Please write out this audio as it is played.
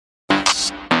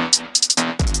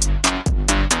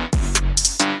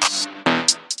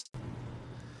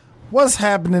What's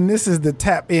happening? This is the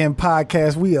Tap In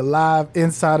Podcast. We are live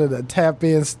inside of the Tap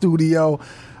In studio.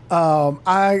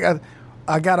 I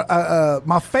got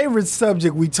my favorite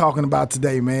subject we talking about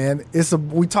today, man.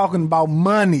 We talking about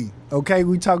money, okay?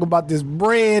 We talking about this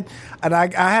bread, and I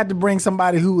had to bring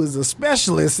somebody who is a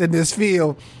specialist in this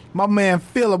field. My man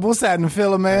Philip. What's happening,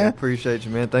 Philip, man? I appreciate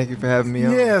you, man. Thank you for having me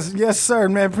on. Yes, sir,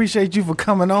 man. Appreciate you for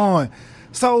coming on.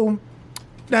 So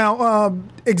now,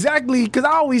 exactly, because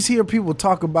I always hear people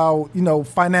talk about,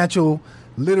 financial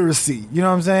literacy. You know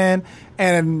what I'm saying?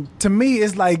 And to me,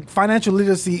 it's like financial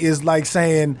literacy is like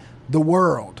saying the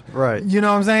world. Right. You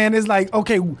know what I'm saying? It's like,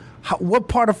 okay, what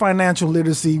part of financial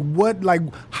literacy?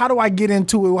 How do I get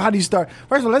into it? How do you start?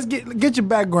 First of all, let's get your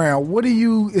background. What do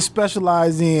you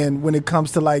specialize in when it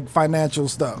comes to like financial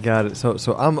stuff? Got it.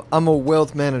 So I'm a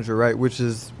wealth manager, right? Which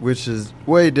is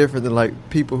way different than like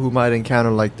people who might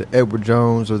encounter like the Edward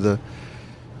Jones or the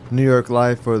New York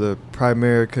Life or the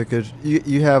Primerica, because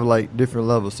you have like different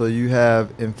levels. So you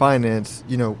have in finance,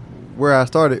 where I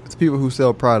started, it's people who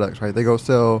sell products, right? They go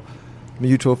sell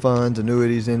mutual funds,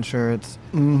 annuities, insurance,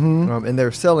 and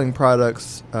they're selling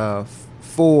products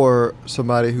for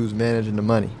somebody who's managing the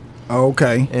money.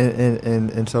 Okay.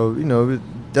 And so,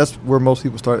 that's where most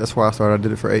people start. That's why I started. I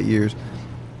did it for 8 years.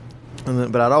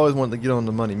 But I'd always wanted to get on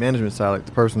the money management side, like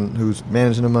the person who's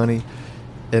managing the money.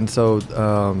 And so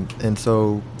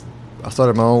I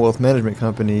started my own wealth management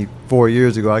company 4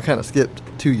 years ago. I kind of skipped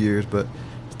 2 years, but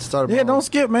started. Yeah, don't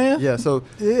skip, man. Yeah,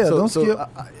 don't skip.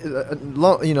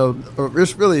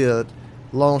 It's really a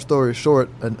long story short.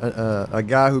 A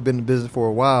guy who'd been in business for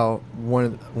a while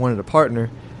wanted a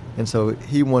partner, and so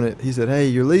he said, "Hey,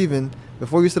 you're leaving.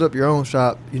 Before you set up your own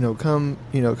shop, come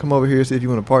over here, see if you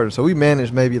want a partner." So we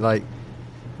managed maybe like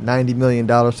 $90 million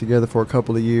together for a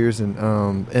couple of years, and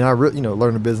I really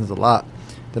learned the business a lot.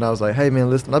 Then I was like, "Hey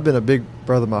man, listen, I've been a big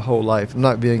brother my whole life. I'm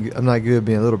not good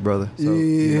being a little brother."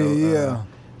 So,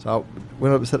 So I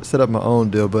went up and set up my own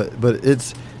deal, but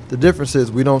it's the difference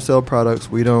is we don't sell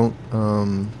products. We don't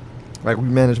we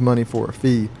manage money for a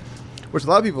fee, which a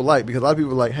lot of people like, because a lot of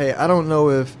people are like, hey, I don't know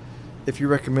if you're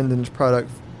recommending this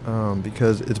product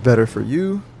because it's better for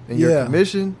you and your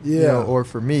commission, or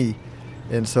for me,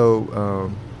 and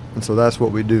so that's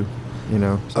what we do,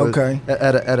 So okay.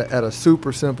 At a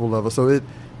super simple level, so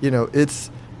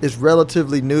it's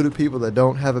relatively new to people that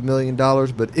don't have $1 million,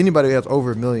 but anybody who has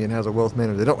over $1 million has a wealth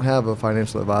manager. They don't have a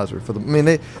financial advisor for them. I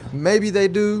mean, they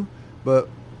do, but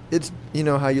it's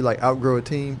how you like outgrow a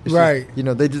team, it's right?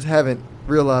 Just, they just haven't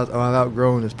realized, I've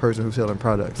outgrown this person who's selling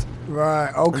products.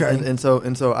 Right. Okay. And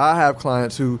so I have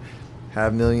clients who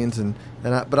have millions,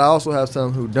 but I also have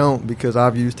some who don't, because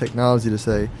I've used technology to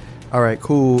say, all right,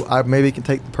 cool, I maybe can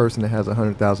take the person that has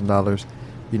 $100,000,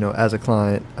 as a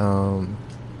client.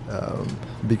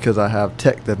 Because I have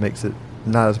tech that makes it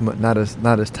not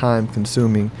as time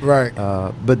consuming, right?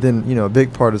 But then a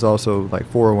big part is also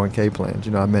like 401k plans.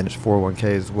 I manage 401ks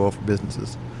as well for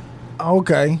businesses.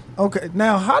 Okay.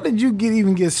 Now, how did you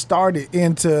even get started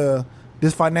into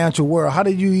this financial world? How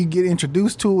did you get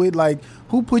introduced to it? Like,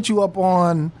 who put you up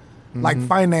on like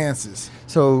finances?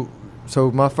 So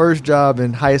my first job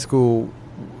in high school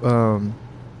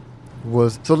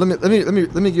was. So let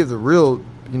me give the real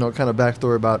kind of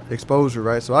backstory about exposure,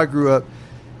 right? So I grew up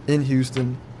in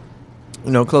Houston,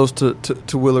 close to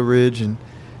Willow Ridge, and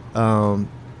I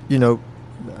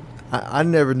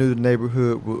never knew the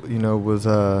neighborhood, was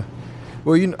I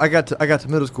got to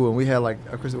middle school, and we had like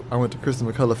I went to Christian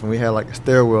McCullough, and we had like a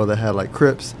stairwell that had like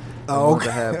Crips. Oh, okay.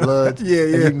 That had Bloods. Yeah.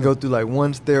 And you can go through like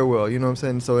one stairwell, you know what I'm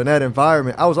saying? So in that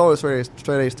environment, I was always a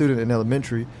straight A student in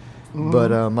elementary.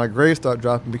 But my grades started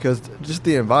dropping because just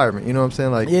the environment, you know what I'm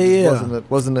saying? Like,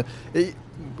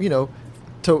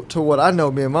 to what I know,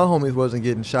 me and my homies wasn't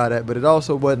getting shot at, but it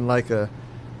also wasn't like a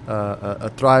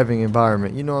thriving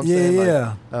environment, you know what I'm saying?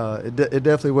 Yeah. Like, it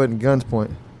definitely wasn't guns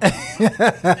point. It's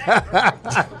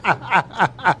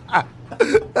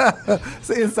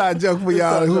an inside joke for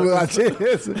y'all who watch it.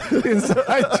 It's an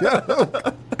inside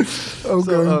joke.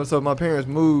 Okay. So my parents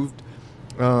moved.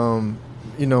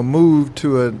 Moved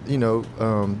to a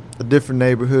different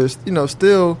neighborhood,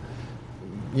 still,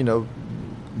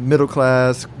 middle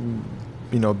class,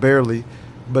 barely,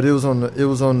 but it was on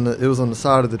the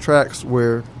side of the tracks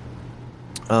where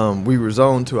we were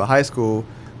zoned to a high school,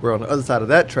 where on the other side of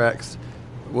that tracks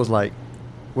was like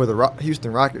where the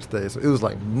Houston Rockets stay. So it was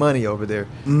like money over there.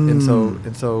 And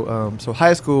so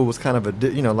high school was kind of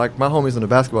like my homies on the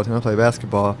basketball team, I play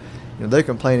basketball, they're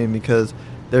complaining because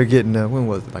they're getting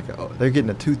they're getting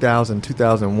a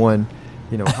 2001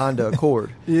 Honda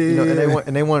Accord,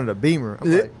 and they wanted a Beamer.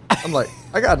 I'm like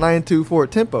I got 924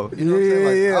 Tempo, you know what I'm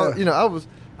saying? Like,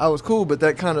 I I was cool, but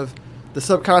that kind of the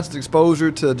subconscious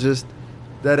exposure to just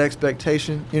that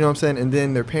expectation, you know what I'm saying? And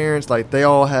then their parents, like, they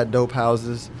all had dope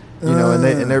houses, you know, and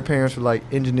their parents were like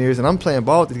engineers, and I'm playing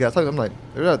ball with these guys. I'm like,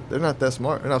 they're not that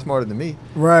smart. They're not smarter than me,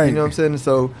 right? You know what I'm saying? And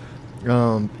so,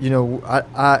 you know,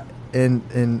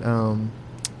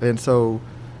 and so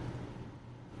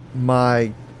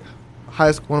my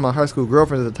one of my high school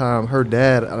girlfriends at the time, her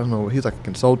dad, I don't know, he was like a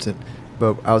consultant,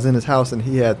 but I was in his house and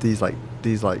he had these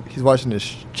he's watching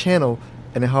this channel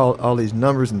and it had all these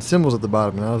numbers and symbols at the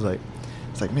bottom, and I was like,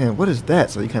 it's like, man, what is that?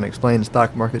 So he kind of explained the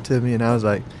stock market to me, and I was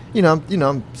like,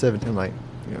 I'm 17, I'm like,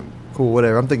 you know, cool,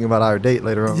 whatever. I'm thinking about our date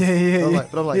later on. Yeah.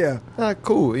 But I'm like,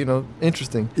 cool, you know,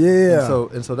 interesting. Yeah.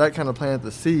 And so that kind of planted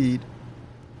the seed.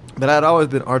 But I'd always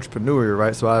been entrepreneurial,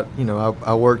 right? So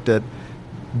I worked at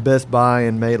Best Buy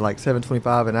and made like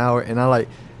 $7.25 an hour, and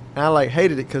I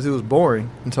hated it because it was boring.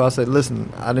 And so I said,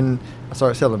 listen, I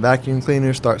started selling vacuum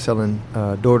cleaners, start selling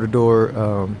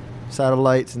door-to-door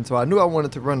satellites, and so I knew I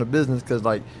wanted to run a business because,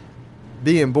 like,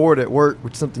 being bored at work,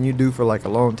 which is something you do for like a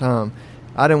long time,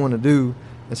 I didn't want to do,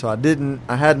 and so I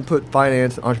hadn't put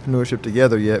finance and entrepreneurship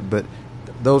together yet, but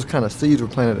those kind of seeds were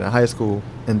planted in high school.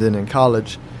 And then in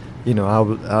college, you know, I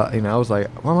was like,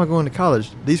 why am I going to college?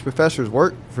 These professors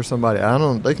work for somebody.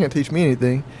 They can't teach me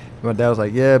anything. And my dad was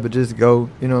like, yeah, but just go,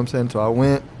 you know what I'm saying? So I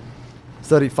went,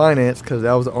 studied finance, because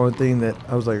that was the only thing that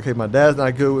I was like, okay, my dad's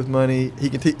not good with money. He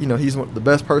can teach, you know, he's the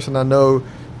best person I know.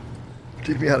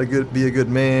 Teach me how to be a good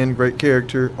man, great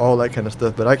character, all that kind of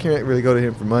stuff. But I can't really go to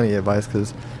him for money advice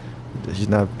because he's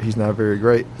not very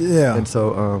great. Yeah. And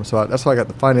so that's why I got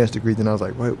the finance degree. Then I was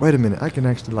like, wait a minute, I can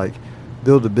actually like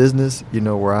build a business, you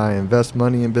know, where I invest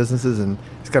money in businesses, and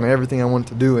it's kind of everything I wanted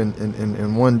to do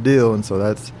in one deal. And so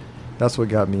that's what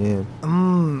got me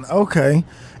in. Okay.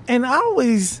 And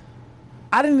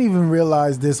I didn't even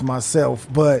realize this myself,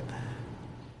 but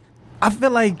I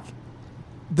feel like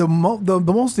the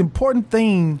most important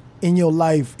thing in your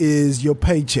life is your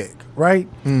paycheck, right?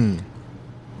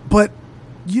 But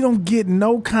you don't get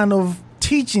no kind of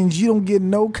teachings. You don't get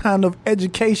no kind of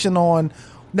education on,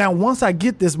 now, once I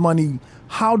get this money,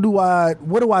 what do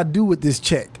I do with this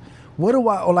check? How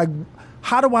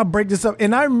do I break this up?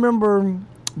 And I remember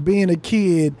being a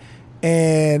kid,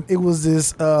 and it was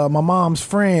this, my mom's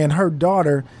friend, her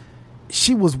daughter,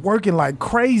 she was working like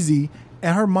crazy,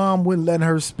 and her mom wouldn't let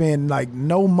her spend like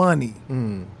no money.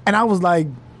 And I was like,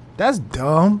 that's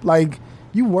dumb. Like,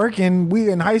 you working, we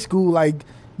in high school, like,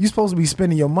 you supposed to be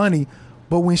spending your money.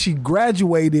 But when she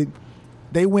graduated,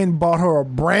 they went and bought her a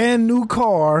brand new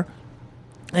car.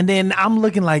 And then I'm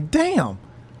looking like, damn,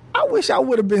 I wish I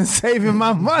would have been saving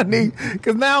my money,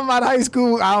 because now I'm out of high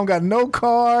school. I don't got no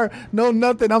car, no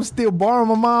nothing. I'm still borrowing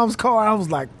my mom's car. I was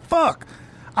like, fuck.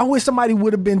 I wish somebody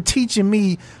would have been teaching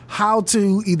me how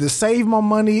to either save my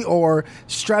money or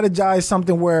strategize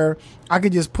something where I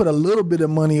could just put a little bit of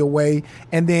money away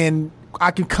and then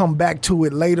I can come back to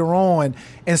it later on.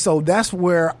 And so that's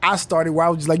where I started, where I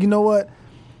was just like, you know what?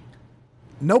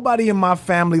 Nobody in my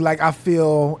family, like, I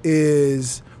feel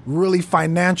is really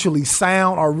financially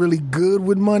sound or really good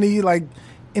with money. Like,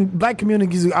 in black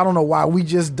communities, I don't know why, we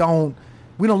don't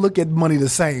look at money the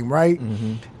same, right?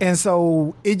 And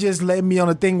so it just led me on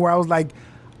a thing where I was like,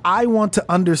 I want to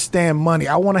understand money.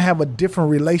 I want to have a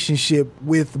different relationship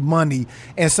with money.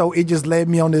 And so it just led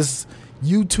me on this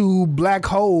YouTube black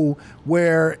hole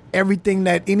where everything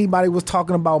that anybody was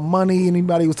talking about money,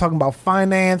 anybody was talking about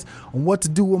finance, on what to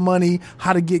do with money,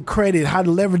 how to get credit, how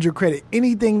to leverage your credit,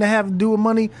 anything that have to do with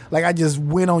money, like, I just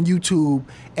went on YouTube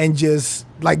and just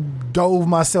like dove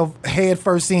myself head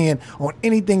first in on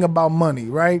anything about money,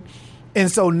 right?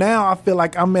 And so now I feel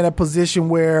like I'm in a position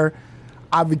where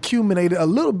I've accumulated a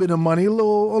little bit of money, a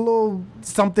little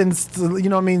something, you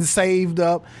know what I mean, saved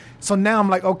up. So now I'm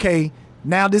like, okay,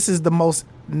 now this is the most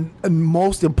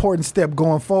important step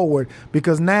going forward,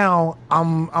 because now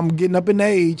I'm getting up in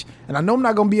age, and I know I'm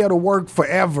not going to be able to work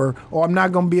forever, or I'm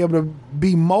not going to be able to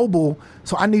be mobile.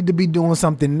 So I need to be doing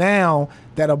something now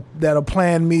that'll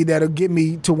plan me, that'll get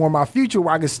me to where my future,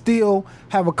 where I can still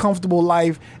have a comfortable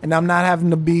life, and I'm not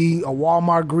having to be a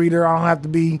Walmart greeter. I don't have to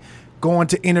be going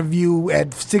to interview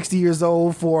at 60 years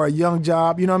old for a young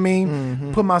job. You know what I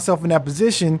mean? Put myself in that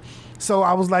position. So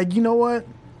I was like, you know what?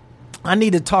 I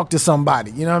need to talk to somebody,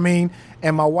 you know what I mean?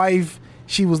 And my wife,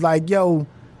 she was like, yo,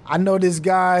 I know this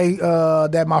guy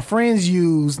that my friends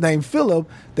use named Philip,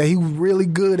 that he was really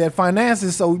good at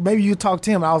finances, so maybe you talk to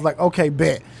him. I was like, okay,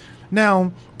 bet.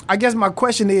 Now, I guess my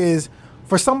question is,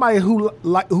 for somebody who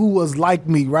was like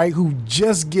me, right, who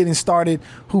just getting started,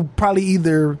 who probably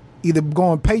either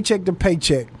going paycheck to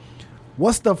paycheck,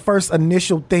 what's the first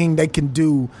initial thing they can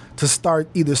do to start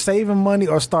either saving money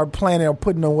or start planning or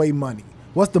putting away money?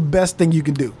 What's the best thing you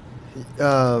can do?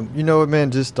 You know what,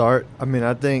 man? Just start. I mean,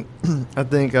 I think, you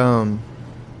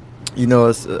know,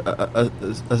 it's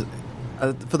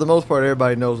for the most part,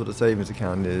 everybody knows what a savings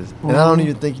account is, and I don't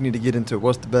even think you need to get into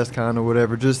what's the best kind or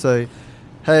whatever. Just say,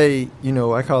 hey, you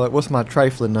know, I call it, what's my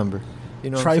trifling number? You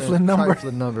know, trifling number.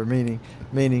 Trifling number,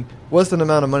 meaning what's an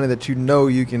amount of money that you know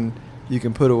you can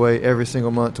put away every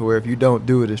single month to where if you don't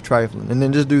do it, it's trifling, and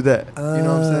then just do that. You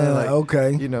know what I'm saying? Like,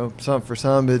 okay. You know, for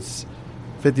some it's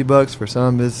 $50, for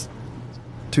some it's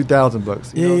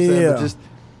 $2,000. You know what I'm saying?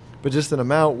 But just an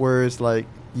amount where it's like,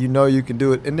 you know, you can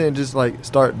do it, and then just like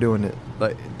start doing it,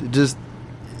 like just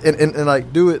and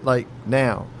like do it like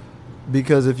now,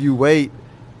 because if you wait,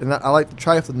 and I like the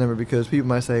trifling number because people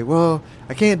might say, well,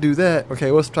 I can't do that.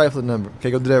 Okay, what's the trifling number?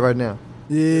 Okay, go do that right now.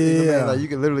 Yeah, you know, like you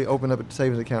can literally open up a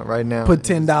savings account right now. Put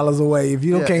 $10 away if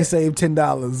you can't save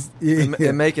 $10. Yeah,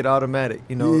 and make it automatic.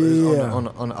 You know, on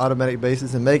an automatic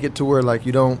basis, and make it to where like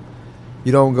you don't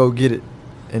go get it.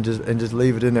 And just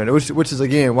leave it in there, which is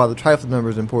again why the trifling number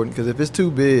is important, because if it's too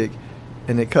big,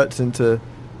 and it cuts into,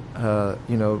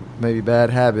 you know, maybe bad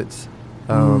habits,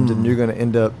 then you're gonna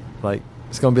end up like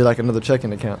it's gonna be like another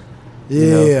checking account. Yeah.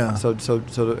 You know? So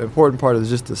the important part is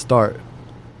just to start.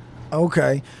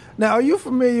 Okay. Now, are you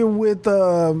familiar with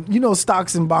you know,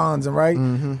 stocks and bonds, right?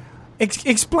 Mm-hmm.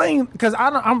 Explain, because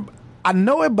I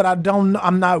know it, but I don't know.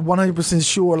 I'm not 100%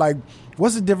 sure. Like,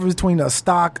 what's the difference between a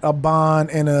stock, a bond,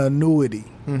 and an annuity?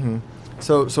 Mm-hmm.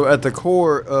 So at the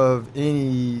core of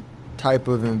any type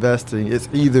of investing, it's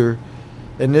either,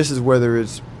 and this is whether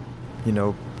it's, you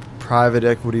know, private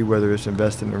equity, whether it's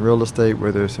investing in real estate,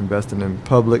 whether it's investing in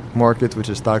public markets, which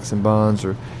is stocks and bonds,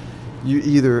 or you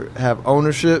either have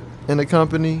ownership in a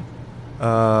company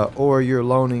or you're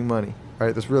loaning money,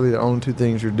 right? That's really the only two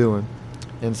things you're doing.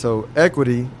 And so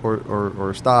equity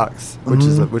or stocks,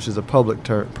 which is a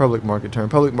public market term.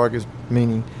 Public markets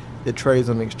meaning it trades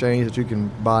on the exchange that you can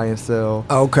buy and sell.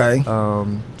 Okay.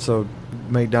 So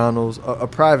McDonald's, a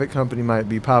private company might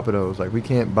be Pappadeaux. Like, we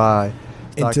can't buy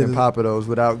stock in Pappadeaux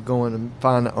without going and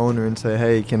find the owner and say,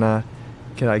 hey, can I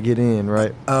get in,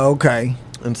 right? Okay.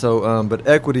 And so, but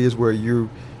equity is where you're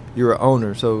an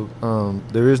owner. So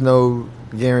there is no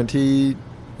guaranteed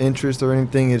interest or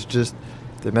anything. It's just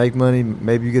to make money.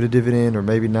 Maybe you get a dividend or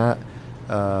maybe not.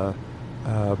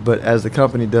 But as the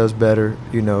company does better,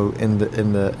 you know, and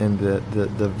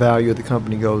the value of the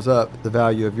company goes up, the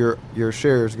value of your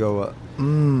shares go up.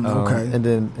 Okay. And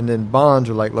then bonds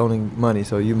are like loaning money.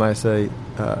 So you might say,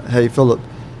 hey, Philip,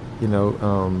 you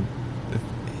know, if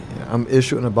I'm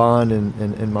issuing a bond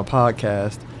in my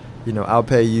podcast, you know, I'll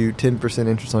pay you 10%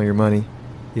 interest on your money,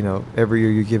 you know, every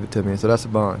year you give it to me. So that's a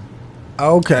bond.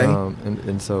 Okay.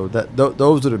 And so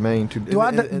those are the main two. Do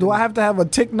I have to have a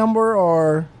tick number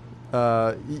or?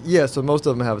 Yeah, so most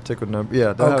of them have a ticker number.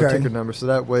 Yeah, they'll have a ticker number. So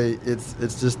that way, it's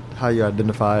just how you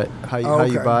identify it, how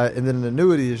you buy it, and then an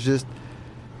annuity is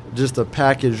just a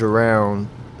package around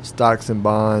stocks and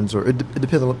bonds, or it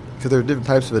depends on, because there are different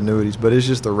types of annuities, but it's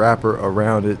just a wrapper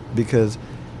around it, because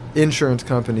insurance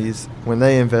companies, when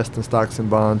they invest in stocks and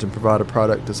bonds and provide a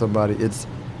product to somebody, it's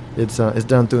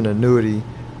done through an annuity,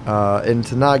 and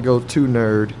to not go too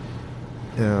nerd.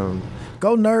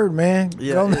 Go nerd, man.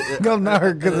 Yeah, go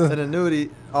nerd. An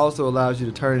annuity also allows you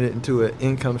to turn it into an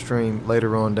income stream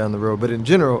later on down the road. But in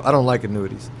general, I don't like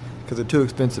annuities because they're too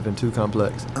expensive and too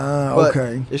complex.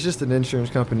 Okay. It's just an insurance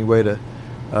company way to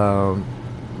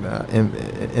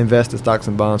invest in stocks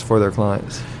and bonds for their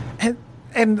clients.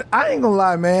 And I ain't gonna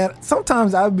lie, man.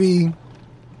 Sometimes I'd be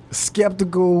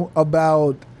skeptical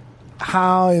about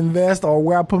how I invest or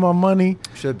where I put my money.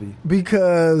 Should be.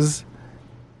 Because,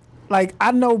 like,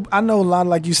 I know a lot,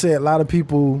 like you said, a lot of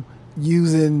people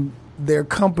using their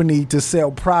company to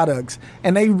sell products,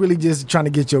 and they really just trying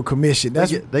to get your commission. They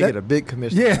get a big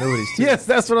commission. Yeah, Annuities too. yes,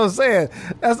 that's what I'm saying.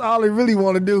 That's all they really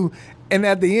want to do. And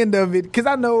at the end of it, because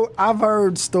I know I've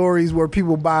heard stories where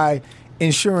people buy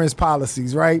insurance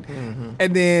policies, right? Mm-hmm.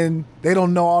 And then they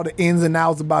don't know all the ins and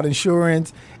outs about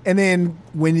insurance. And then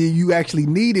when you actually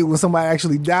need it, when somebody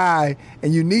actually die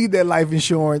and you need that life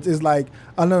insurance, it's like,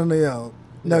 oh, no,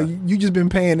 yeah. You just been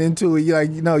paying into it. You're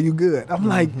like, you good. I'm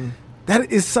like,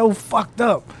 that is so fucked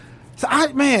up.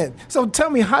 So tell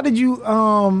me, how did you,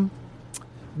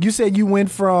 you said you went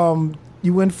from,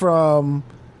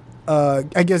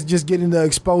 I guess just getting the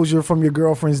exposure from your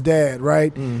girlfriend's dad,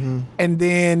 right? Mm-hmm. And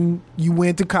then you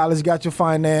went to college, got your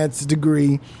finance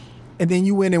degree, and then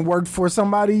you went and worked for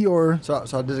somebody, or? So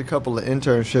I did a couple of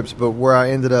internships, but where I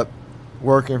ended up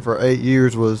working for 8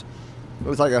 years it was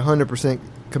like 100%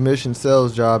 commission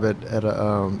sales job at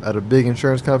a big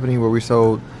insurance company where we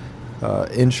sold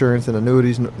insurance and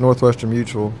annuities. Northwestern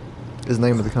Mutual is the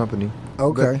name of the company.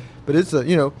 Okay. But it's out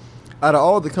of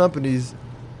all the companies,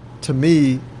 to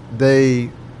me, they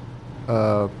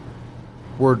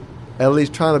were at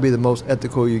least trying to be the most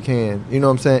ethical you can. You know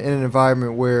what I'm saying? In an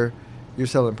environment where you're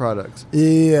selling products.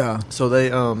 Yeah. So they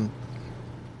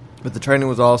but the training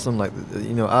was awesome. Like,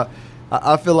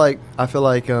 I feel like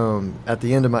at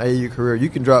the end of my AU career, you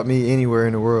can drop me anywhere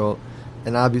in the world,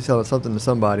 and I'll be selling something to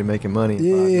somebody making money.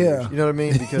 In 5 years. You know what I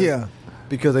mean? Because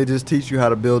because they just teach you how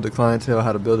to build the clientele,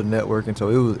 how to build a network, and so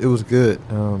it was good.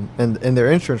 And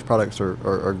their insurance products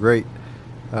are great.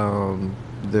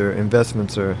 Their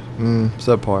investments are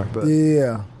subpar, but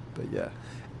yeah.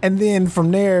 And then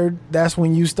from there, that's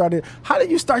when you started. How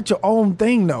did you start your own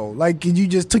thing though? Like you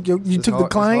just took the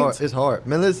clients? It's hard.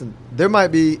 Man, listen, there might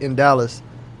be in Dallas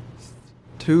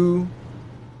two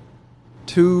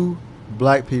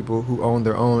black people who own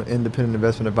their own independent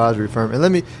investment advisory firm. And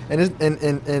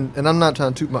and I'm not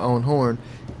trying to toot my own horn.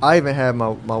 I even had my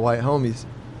white homies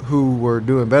who were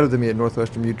doing better than me at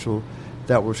Northwestern Mutual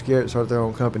that were scared to start their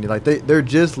own company. Like they're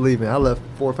just leaving. I left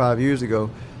 4 or 5 years ago.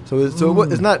 So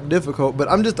it's not difficult, but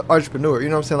I'm just an entrepreneur. You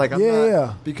know what I'm saying? Like I'm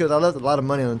not, because I left a lot of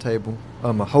money on the table,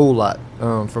 a whole lot,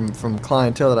 from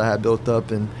clientele that I had built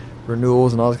up and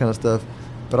renewals and all this kind of stuff.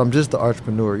 But I'm just the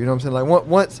entrepreneur. You know what I'm saying?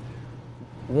 Like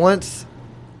once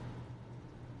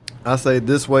I say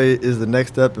this way is the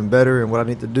next step and better and what I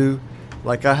need to do,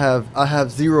 like I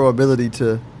have zero ability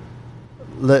to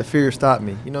let fear stop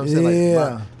me. You know what I'm saying?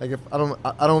 Like if I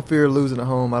don't fear losing a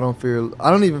home. I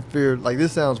don't even fear, like,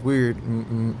 this sounds weird.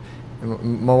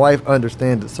 My wife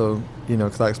understands it, so,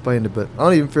 because I explained it, but I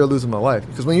don't even fear losing my wife.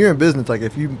 Because when you're in business, like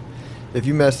if you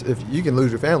can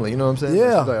lose your family, you know what I'm saying?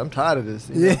 Yeah. Like, I'm tired of this.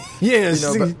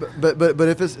 But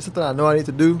if it's something I know I need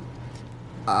to do,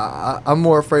 I'm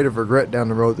more afraid of regret down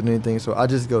the road than anything, so I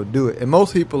just go do it. And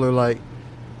most people are like,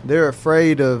 they're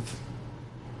afraid of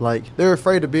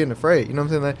being afraid. You know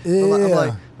what I'm saying? Like, I'm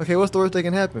like, okay, what's the worst that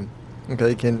can happen?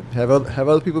 Okay, can have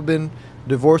other people been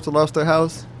divorced or lost their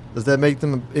house? Does that make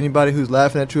them, anybody who's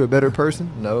laughing at you, a better person?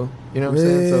 No. You know what I'm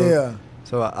saying?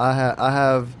 So I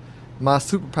have my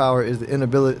superpower is the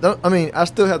inability. I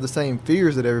still have the same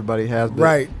fears that everybody has, but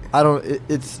right.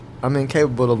 I'm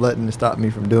incapable of letting it stop me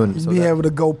from doing it. So be able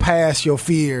to go past your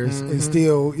fears and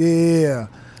still, yeah.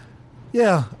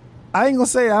 I ain't gonna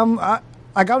say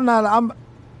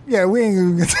we ain't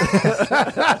even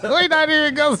we're not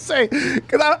even gonna say,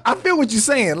 because I feel what you're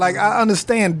saying. Like, I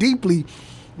understand deeply,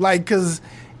 like, because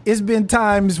it's been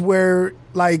times where,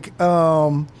 like,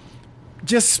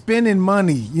 just spending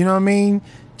money, you know what I mean?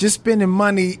 Just spending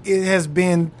money, it has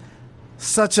been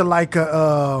such a, like,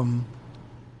 I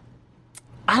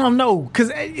don't know,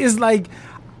 because it's like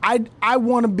I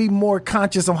want to be more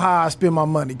conscious of how I spend my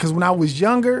money. Because when I was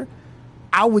younger,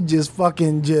 I would just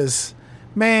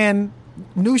man,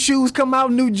 new shoes come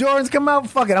out, new Jordans come out,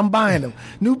 fuck it, I'm buying them.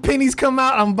 New pennies come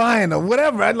out, I'm buying them.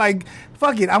 Whatever.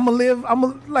 Fuck it, I ain't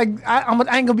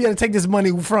gonna be able to take this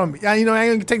money from me. I ain't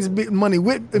gonna take this money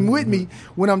with me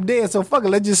when I'm dead. So fuck it,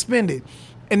 let's just spend it.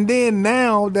 And then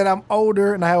now that I'm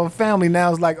older and I have a family,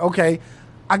 now it's like, okay,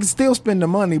 I can still spend the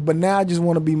money, but now I just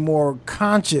want to be more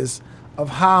conscious of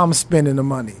how I'm spending the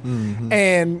money. Mm-hmm.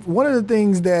 And one of the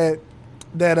things that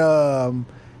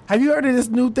have you heard of this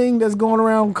new thing that's going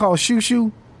around called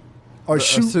Shoo or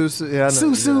Susu? Yeah, I know.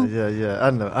 Susu?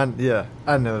 Yeah.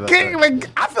 I know about that. Like,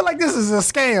 I feel like this is a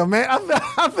scam, man.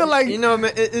 I feel like,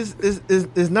 man,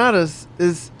 it's not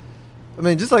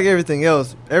just like everything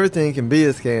else, everything can be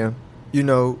a scam,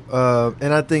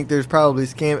 and I think there's probably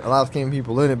a lot of scam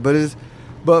people in it,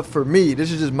 but for me,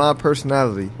 this is just my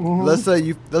personality. Mm-hmm. Let's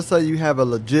say you have a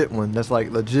legit one that's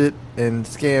like legit and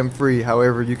scam free,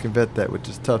 however you can vet that, which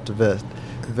is tough to vet.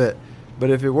 But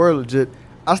if it were legit,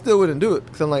 I still wouldn't do it,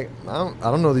 because I'm like, I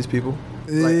don't know these people.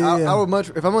 Like, I would much,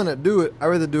 if I'm gonna do it, I'd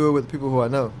rather do it with people who I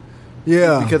know.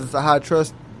 Yeah, because it's a high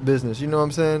trust business. You know what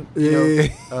I'm saying?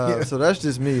 Yeah. So that's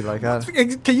just me. Like,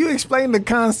 can you explain the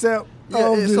concept?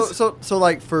 Yeah. So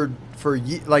like for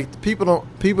like people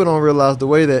don't realize the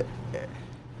way that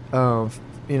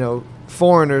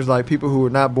foreigners, like people who are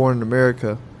not born in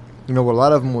America, what a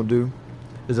lot of them will do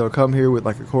is they'll come here with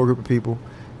like a core group of people.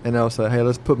 And they'll say, hey,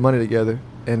 let's put money together,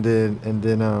 and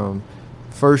then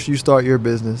first you start your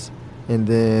business, and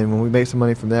then when we make some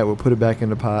money from that, we'll put it back in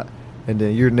the pot, and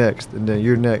then you're next, and then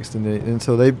you're next, and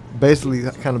so they basically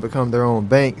kind of become their own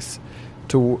banks,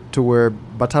 to where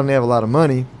by the time they have a lot of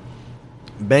money,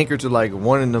 bankers are like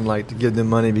wanting them like to give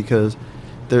them money because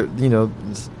they're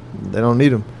They don't need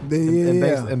them.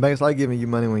 Yeah. And banks like giving you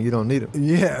money when you don't need them.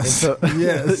 Yes. So,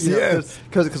 Yes. Yes.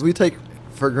 Because we take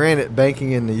for granted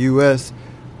banking in the U.S.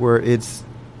 where it's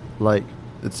like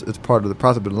it's part of the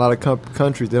process. But in a lot of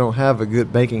countries, they don't have a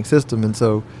good banking system, and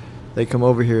so they come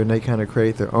over here and they kind of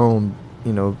create their own,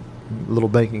 little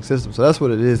banking system. So that's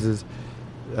what it is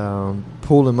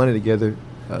pooling money together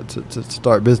to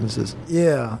start businesses.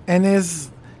 Yeah, and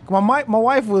it's my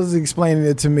wife was explaining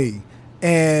it to me,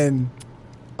 and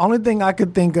only thing I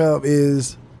could think of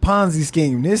is Ponzi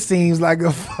scheme. This seems like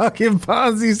a fucking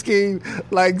Ponzi scheme.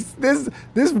 Like this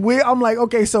weird. I'm like,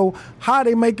 okay, so how are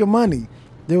they making money?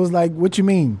 They was like, what you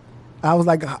mean? I was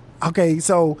like, okay,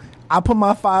 so I put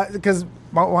my because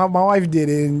my wife did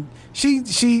it, and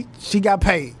she got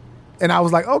paid, and I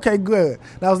was like, okay, good.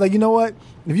 And I was like, you know what?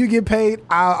 If you get paid,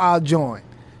 I'll join.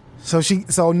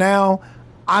 So now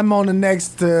I'm on the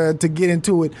next to get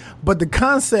into it. But the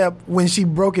concept, when she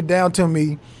broke it down to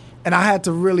me, and I had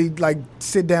to really like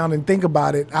sit down and think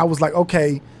about it, I was like,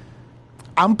 okay,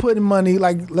 I'm putting money,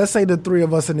 like let's say the three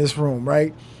of us in this room,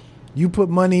 right? You put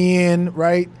money in,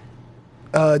 right?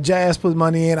 Jazz put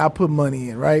money in, I put money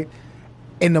in, right?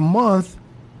 In a month,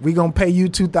 we gonna pay you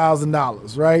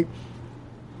 $2,000, right?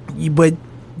 But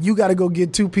you gotta go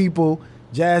get two people.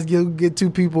 Jazz get two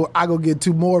people, I go get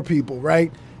two more people,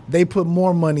 right? They put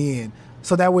more money in.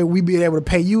 So that way we be able to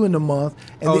pay you in the month.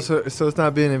 And so it's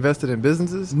not being invested in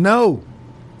businesses? No.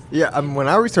 Yeah, I mean, when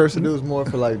I researched it, it was more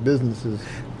for like businesses.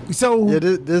 So yeah,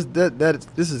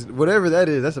 this is whatever that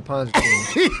is. That's a Ponzi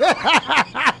scheme.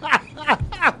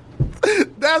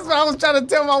 That's what I was trying to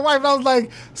tell my wife. I was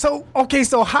like,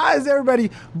 so how is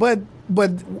everybody? But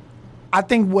I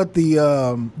think what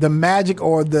the magic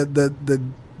or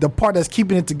the part that's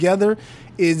keeping it together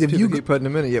is if people you keep putting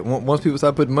them in. Yeah, once people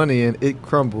start putting money in, it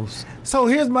crumbles. So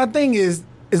here's my thing: is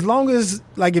as long as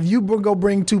like if you go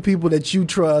bring two people that you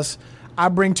trust, I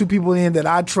bring two people in that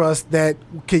I trust that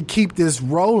could keep this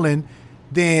rolling,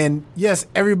 then yes,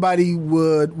 everybody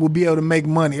will be able to make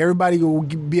money. Everybody will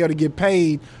be able to get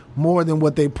paid more than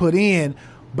what they put in.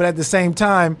 But at the same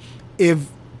time, if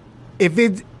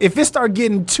it start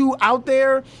getting too out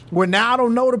there where now I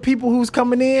don't know the people who's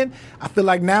coming in, I feel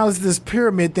like now it's this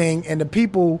pyramid thing, and the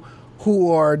people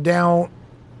who are down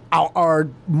are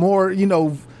more,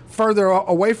 further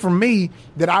away from me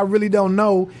that I really don't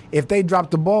know. If they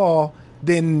drop the ball,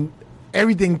 then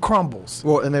everything crumbles.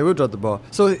 Well, and they will drop the ball.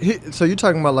 So you're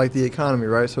talking about like the economy,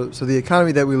 right? So the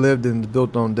economy that we lived in is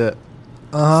built on debt.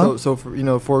 So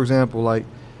for example, like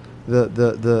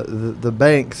the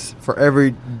banks, for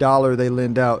every dollar they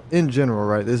lend out in general,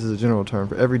 right? This is a general term.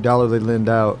 For every dollar they lend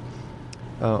out,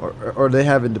 or they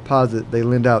have in deposit, they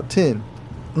lend out 10.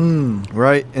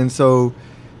 Right? And so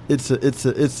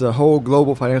it's a whole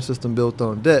global financial system built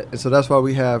on debt. And so that's why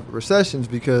we have recessions,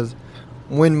 because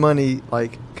when money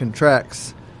like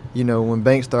contracts, when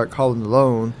banks start calling the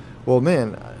loan, well,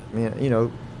 man,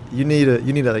 you need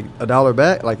a dollar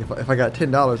back. Like if I got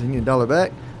 $10, you need $1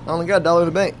 back. I only got $1 in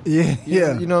the bank. Yeah.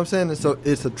 You know what I'm saying? And so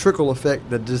it's a trickle effect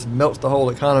that just melts the whole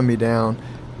economy down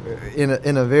in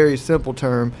a very simple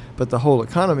term, but the whole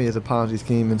economy is a Ponzi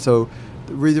scheme. And so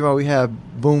the reason why we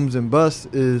have booms and busts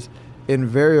is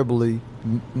invariably,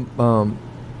 in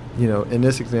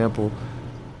this example,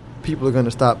 people are going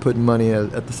to stop putting money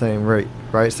at the same rate,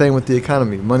 right? Same with the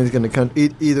economy. Money's going to come,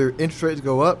 either interest rates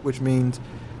go up, which means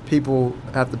people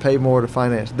have to pay more to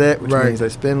finance debt, which means they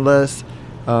spend less,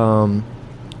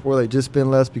 or they just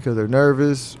spend less because they're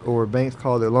nervous, or banks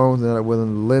call their loans and they're not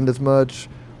willing to lend as much,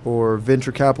 or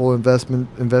venture capital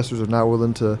investors are not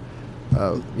willing to,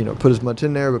 put as much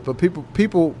in there. But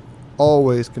people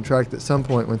always contract at some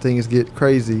point when things get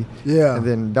crazy, and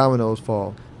then dominoes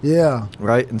fall. Yeah.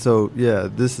 Right? And so,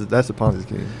 that's a Ponzi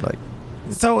scheme. Like,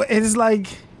 so it's like,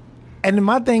 and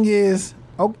my thing is,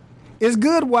 it's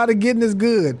good while the getting is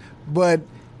good, but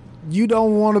you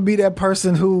don't want to be that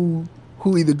person who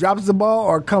either drops the ball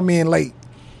or come in late.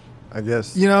 I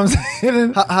guess. You know what I'm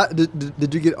saying? How,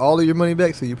 did you get all of your money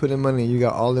back? So you put in money and you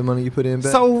got all the money you put in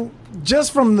back? So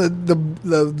just from the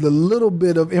little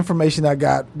bit of information I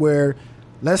got, where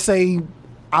let's say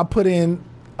I put in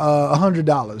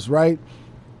 $100, right?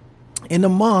 In a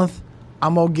month,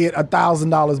 I'm going to get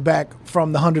 $1,000 back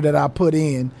from the 100 that I put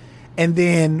in. And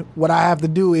then what I have to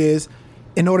do is,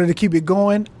 in order to keep it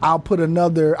going, I'll put my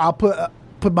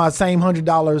same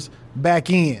 $100 back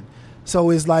in. So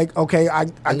it's like, okay, I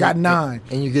got 9.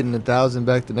 And you're getting 1,000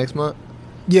 back the next month?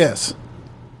 Yes.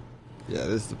 Yeah,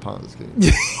 this is the Ponzi scheme.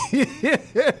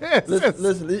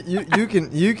 Listen,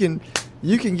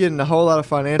 you can get in a whole lot of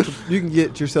financial. You can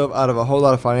get yourself out of a whole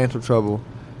lot of financial trouble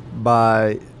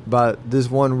by this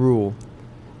one rule.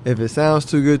 if it sounds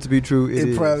too good to be true, it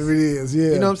is. probably is.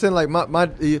 Yeah. You know what I'm saying? Like my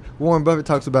Warren Buffett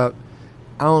talks about.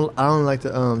 I don't like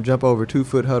to jump over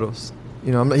 2-foot hurdles.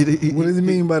 You know, I'm not, what does he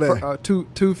mean by that?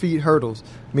 2 feet hurdles.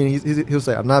 Meaning he'll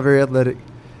say, I'm not very athletic,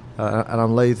 and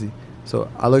I'm lazy, so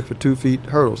I look for 2 feet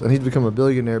hurdles, and he's become a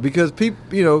billionaire because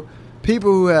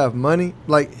people who have money,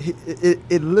 like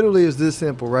it literally is this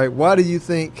simple, right? Why do you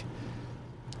think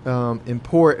in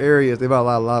poor areas they buy a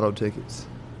lot of lotto tickets?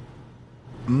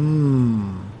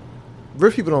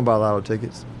 Rich people don't buy lotto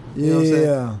tickets. You know what I'm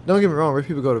saying? Don't get me wrong, rich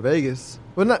people go to Vegas.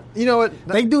 But not, you know what?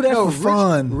 They do that for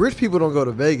fun. Rich people don't go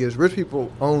to Vegas. Rich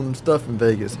people own stuff in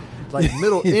Vegas. Like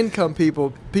middle income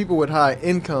people with high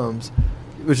incomes,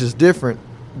 which is different,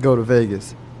 go to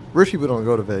Vegas. Rich people don't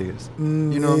go to Vegas. You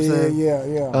know what I'm saying?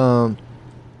 Yeah.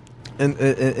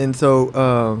 And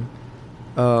so,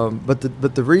 but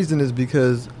the reason is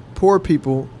because poor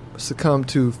people succumb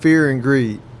to fear and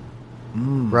greed.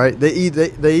 Right? They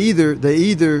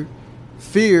either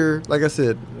fear, like I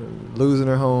said, losing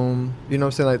their home. You know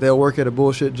what I'm saying? Like they'll work at a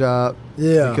bullshit job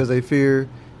because they fear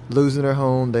losing their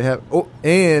home. They have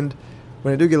and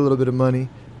when they do get a little bit of money,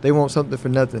 they want something for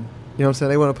nothing. You know what I'm saying?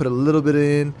 They want to put a little bit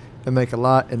in and make a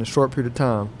lot in a short period of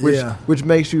time, which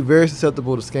makes you very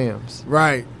susceptible to scams.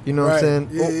 Right. You know what I'm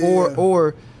saying?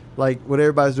 Or like what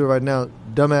everybody's doing right now,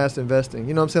 dumbass investing.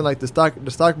 You know what I'm saying? Like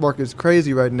the stock market is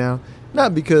crazy right now,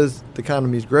 not because the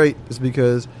economy is great. It's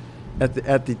because and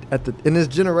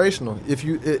it's generational. If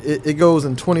it goes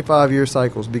in 25-year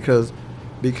cycles because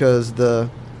the,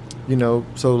 you know,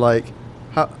 so like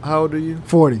how old are you?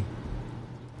 40.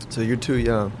 So you're too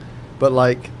young, but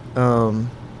like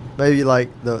maybe like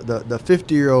the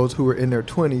 50-year-olds who were in their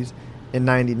 20s in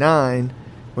 '99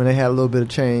 when they had a little bit of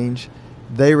change,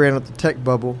 they ran up the tech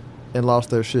bubble and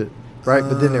lost their shit, right?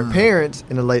 But then their parents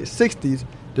in the late 60s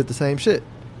did the same shit.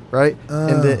 Right,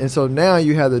 and so now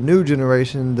you have the new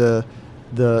generation, I'm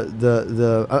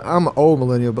an old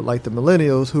millennial, but like the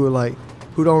millennials who are like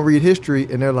who don't read history,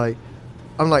 and they're like,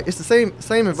 I'm like, it's the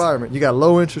same environment. You got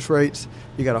low interest rates,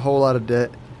 you got a whole lot of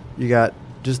debt, you got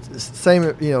just same,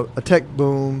 you know, a tech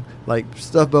boom, like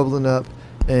stuff bubbling up,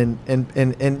 and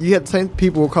you had the same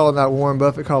people were calling out Warren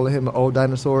Buffett, calling him an old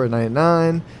dinosaur in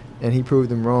 '99. And he proved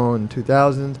them wrong in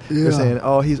 2000s. Yeah. They're saying,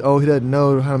 "Oh, he's old. He doesn't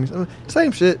know how many."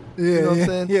 Same shit. Yeah, you know what I'm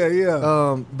saying?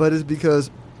 Yeah. But it's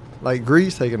because, like,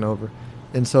 greed's taking over,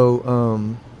 and so,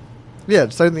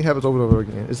 the same thing happens over and over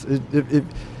again.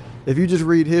 If you just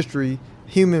read history,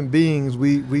 human beings,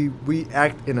 we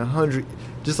act in 100.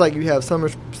 Just like you have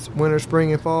summer, winter,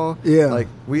 spring, and fall. Yeah. Like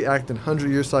we act in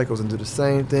 100-year cycles and do the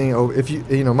same thing. If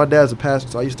you know, my dad's a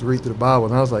pastor, so I used to read through the Bible,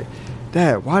 and I was like,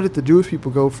 Dad, why did the Jewish people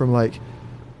go from like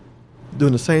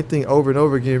doing the same thing over and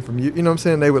over again from you know what I'm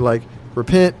saying? They would like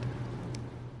repent,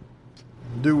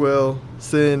 do well,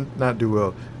 sin, not do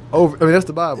well. That's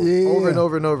the Bible. Over and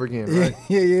over and over again, right?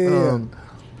 Yeah.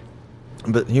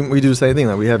 But we do the same thing,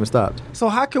 like we haven't stopped. So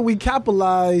how can we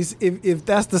capitalize if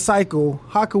that's the cycle?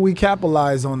 How can we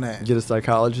capitalize on that? Get a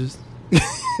psychologist.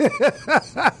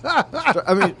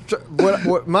 I mean,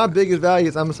 what my biggest value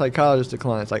is I'm a psychologist to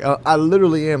clients. Like I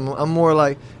literally am. I'm more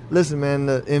like, listen, man,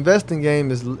 the investing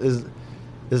game is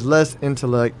less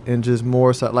intellect and just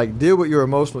more like deal with your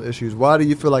emotional issues. Why do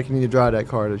you feel like you need to drive that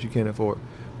car that you can't afford?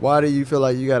 Why do you feel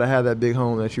like you got to have that big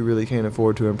home that you really can't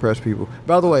afford to impress people?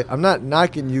 By the way, I'm not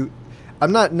knocking you.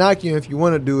 I'm not knocking you if you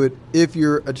want to do it, if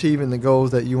you're achieving the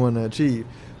goals that you want to achieve.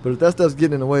 But if that stuff's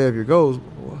getting in the way of your goals,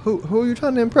 who are you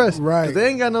trying to impress? Right. Because they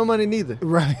ain't got no money neither.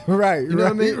 Right. You know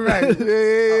what I mean? Right.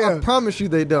 Yeah. I promise you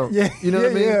they don't. Yeah. You know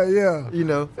what I mean? Yeah. You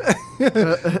know?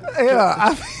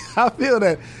 Yeah, I feel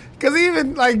that. Because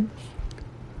even like,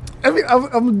 I mean,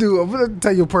 I'm going to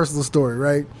tell you a personal story,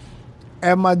 right?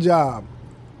 At my job.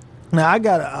 Now, I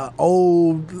got an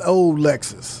old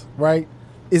Lexus, right?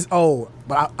 It's old,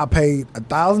 but I paid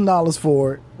 $1,000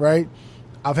 for it, right?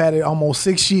 I've had it almost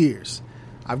 6 years.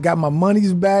 I've got my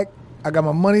money's back. I got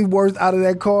my money worth out of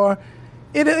that car.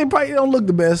 It probably don't look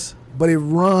the best, but it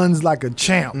runs like a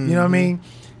champ. Mm-hmm. You know what I mean?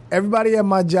 Everybody at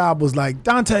my job was like,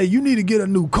 Dante, you need to get a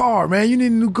new car, man. You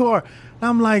need a new car. And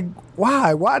I'm like,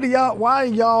 why? Why are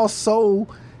y'all so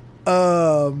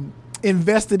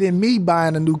invested in me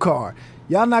buying a new car?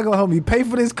 Y'all not going to help me pay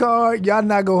for this car. Y'all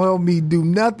not going to help me do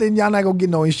nothing. Y'all not going to get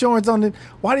no insurance on it.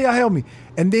 Why do y'all help me?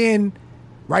 And then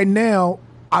right now,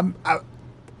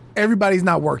 everybody's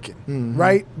not working, mm-hmm.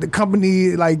 right? The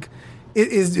company, like,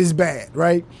 is bad,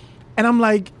 right? And I'm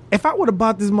like, if I would have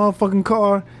bought this motherfucking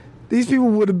car, these people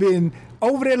would have been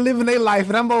over there living their life,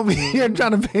 and I'm over here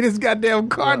trying to pay this goddamn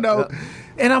car note. Yeah.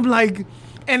 And I'm like,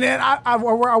 and then I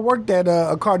worked at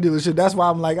a car dealership. That's why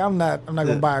I'm like, I'm not going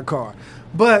to buy a car.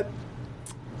 But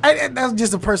That's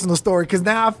just a personal story because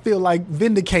now I feel like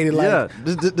vindicated. Like, Yeah,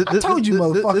 I told you,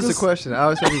 motherfuckers. This is a question. I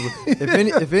always tell people,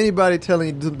 if anybody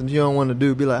telling you something you don't want to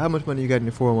do, be like, how much money you got in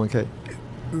your 401k?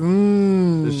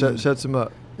 Just shuts them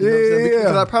up. You know what I'm saying?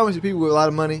 Because I promise you, people with a lot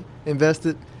of money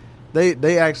invested,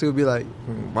 they actually would be like,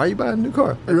 why are you buying a new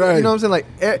car? Right. You know what I'm saying?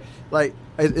 Like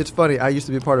it's funny. I used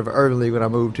to be part of an urban league when I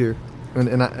moved here, and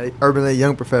urban league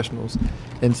young professionals,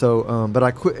 and so but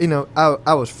I quit. You know,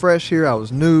 I was fresh here. I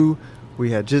was new.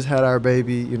 We had just had our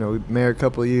baby. You know, we married a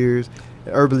couple of years.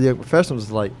 Urban league young professionals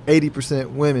was like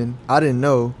 80% women. I didn't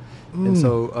know. And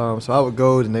so I would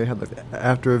go and they had like an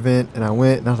after event, and I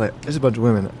went and I was like, "There's a bunch of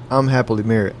women. I'm happily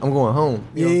married. I'm going home."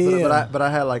 You know? But I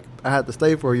had to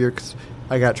stay for a year because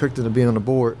I got tricked into being on the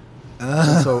board.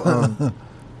 So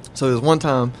there was one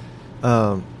time,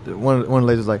 one of the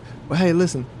ladies was like, "Well, hey,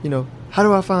 listen, you know, how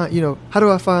do I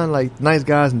find like nice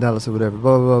guys in Dallas or whatever,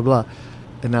 blah blah blah blah."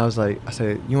 And I was like, I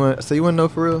said, you want to know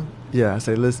for real? Yeah. I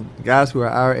say, listen, guys who are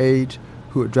our age,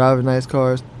 who are driving nice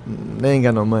cars, they ain't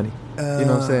got no money. You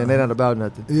know what I'm saying? They're not about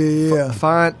nothing. Yeah.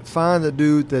 Find the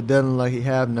dude that doesn't like he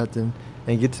have nothing,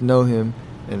 and get to know him,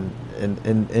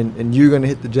 and you're gonna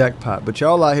hit the jackpot. But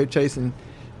y'all out here chasing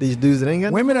these dudes that ain't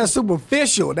got women are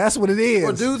superficial. That's what it is.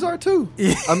 Well, dudes are too.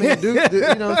 I mean, dudes,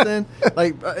 you know what I'm saying?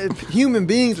 Like human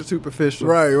beings are superficial.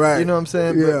 Right. You know what I'm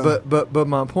saying? Yeah. But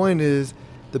my point is,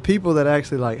 the people that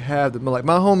actually like have like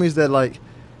my homies that like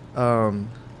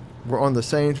were on the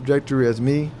same trajectory as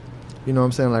me. You know what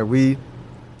I'm saying? Like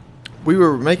we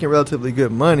were making relatively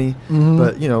good money,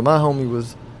 but you know, my homie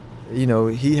was, you know,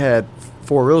 he had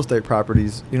 4 real estate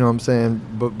properties, you know what I'm saying,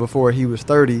 but before he was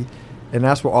 30, and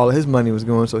that's where all of his money was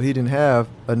going, so he didn't have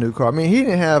a new car. I mean, he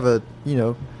didn't have a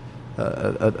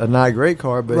not great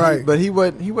car, but he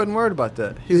wasn't worried about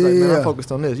that. He was like, man, I'm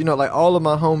focused on this. You know, like all of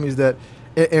my homies that,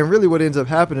 and really what ends up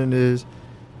happening is,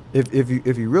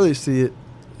 if you really see it,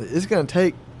 it's gonna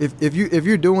take, if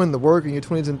you're doing the work in your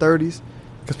 20s and 30s,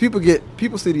 because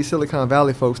people see these Silicon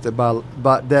Valley folks that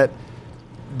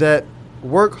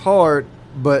work hard,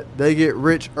 but they get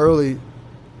rich early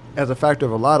as a factor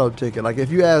of a lotto ticket. Like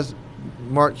if you ask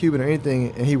Mark Cuban or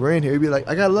anything, and he were in here, he'd be like,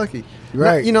 I got lucky.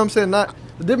 Right. You know what I'm saying? Not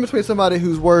the difference between somebody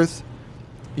who's worth,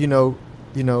 you know,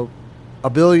 $1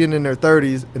 billion in their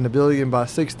 30s and $1 billion by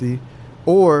 60,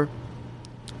 or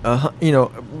you know,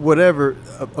 whatever,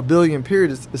 a billion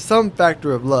period is some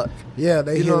factor of luck. Yeah,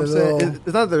 they, you know what I'm saying? It's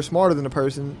not that they're smarter than a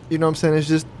person. You know what I'm saying? It's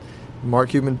just Mark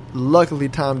Cuban luckily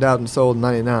timed out and sold in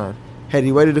 99. Had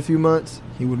he waited a few months,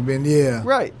 he would have been,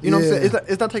 right. You know what I'm saying?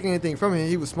 It's not taking anything from him.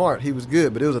 He was smart. He was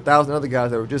good. But it was 1,000 other guys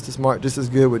that were just as smart, just as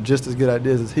good, with just as good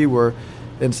ideas as he were.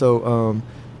 And so,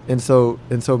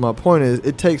 my point is,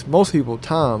 it takes most people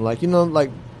time. Like, you know, like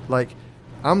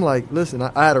I'm like, listen,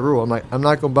 I had a rule. I'm like, I'm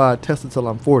not gonna buy a Tesla till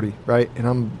I'm 40, right?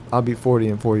 And I'll be 40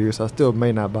 in 4 years, so I still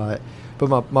may not buy it.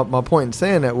 But my point in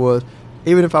saying that was,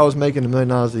 even if I was making $1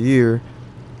 million a year,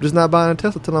 I'm just not buying a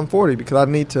Tesla till I'm 40, because I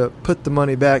need to put the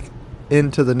money back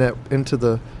into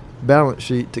the balance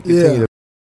sheet to continue to.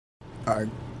 All right.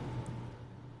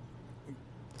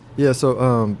 Yeah,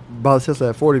 so buy the Tesla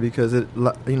at 40 because it,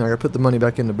 you know, I got to put the money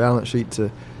back in the balance sheet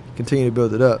to continue to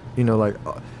build it up. You know,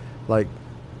 like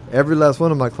every last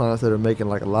one of my clients that are making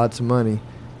like lots of money,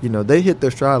 you know, they hit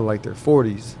their stride like their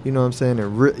 40s. You know what I'm saying? They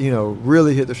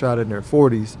really hit their stride in their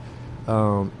 40s.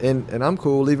 And I'm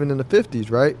cool even in the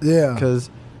 50s, right? Yeah. Because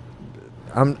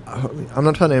I'm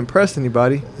not trying to impress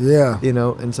anybody. Yeah. You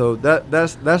know, and so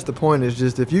that's the point, is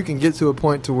just if you can get to a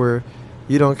point to where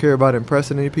you don't care about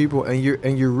impressing any people, and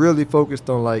you're really focused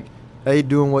on like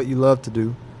doing what you love to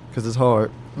do, because it's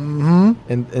hard. Mm-hmm.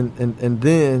 And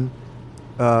then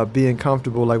being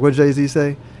comfortable, like what Jay-Z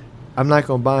say, I'm not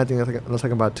gonna buy anything unless I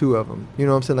can buy 2 of them. You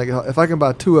know what I'm saying? Like if I can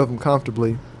buy 2 of them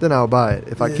comfortably, then I'll buy it.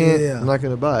 If I can't, I'm not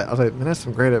gonna buy it. I was like, man, that's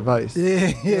some great advice. Yeah,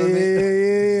 you know what I mean?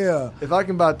 Yeah. If I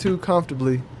can buy 2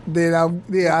 comfortably, then I'll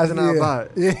buy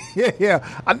it. Yeah.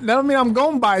 I don't mean I'm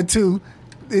gonna buy 2.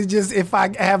 It's just if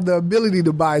I have the ability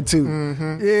to buy 2.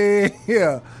 Mm-hmm.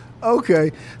 Yeah.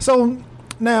 Okay. So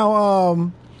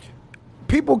now,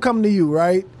 people come to you,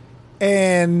 right?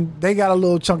 And they got a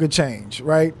little chunk of change,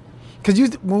 right?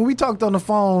 Because when we talked on the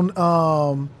phone,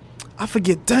 I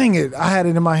forget, dang it, I had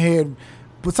it in my head,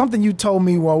 but something you told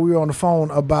me while we were on the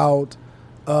phone about,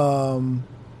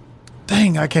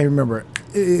 dang, I can't remember it.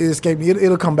 It escaped me.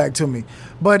 It'll come back to me.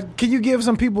 But can you give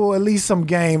some people at least some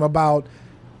game about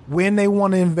when they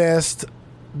want to invest,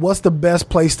 what's the best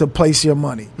place to place your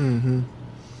money? Mm-hmm.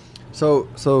 So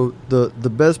the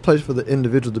best place for the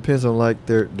individual depends on like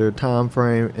their time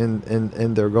frame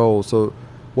and their goals. So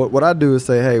what I do is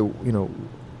say, hey, you know,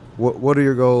 what are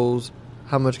your goals?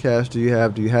 How much cash do you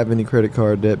have? Do you have any credit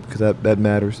card debt? Because that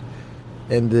matters.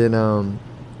 and then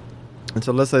and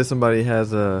so let's say somebody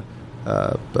has a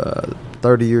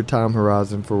 30-year time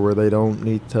horizon for where they don't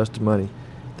need to touch the money.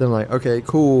 Then like, okay,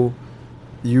 cool.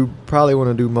 You probably want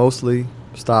to do mostly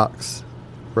stocks,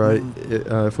 right?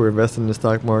 If we're investing in the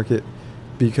stock market,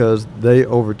 because they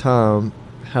over time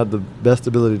have the best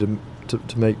ability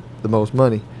to make the most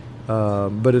money.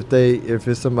 But if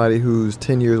it's somebody who's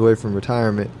 10 years away from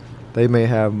retirement, they may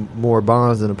have more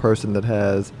bonds than a person that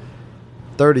has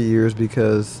 30 years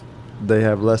because they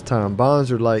have less time.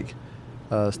 Bonds are like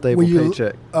a stable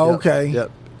paycheck. Okay.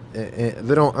 Yep. And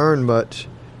they don't earn much,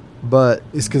 but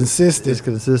it's consistent. It's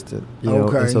consistent. You know?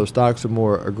 And so stocks are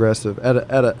more aggressive at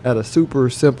a super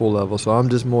simple level. So I'm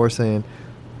just more saying,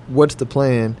 what's the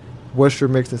plan? What's your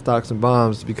mix in stocks and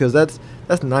bonds? Because that's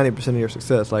 90% of your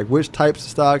success. Like which types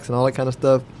of stocks and all that kind of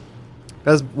stuff,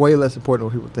 that's way less important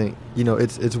than what people think. You know,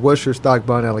 it's what's your stock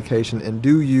bond allocation, and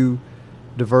do you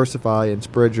diversify and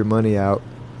spread your money out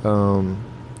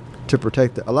to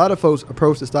protect it. A lot of folks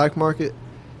approach the stock market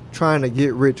trying to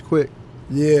get rich quick.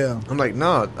 Yeah. I'm like,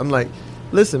 nah. I'm like,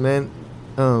 listen, man,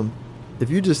 if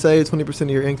you just save 20% of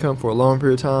your income for a long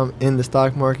period of time in the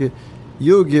stock market,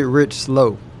 you'll get rich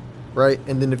slow, right?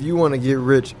 And then if you want to get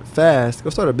rich fast, go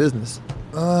start a business.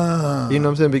 You know what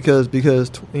I'm saying? Because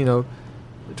you know,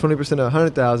 20% of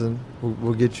 100,000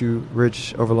 will get you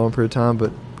rich over a long period of time,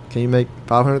 but can you make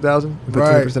 500,000 and put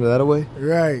 20% of that away?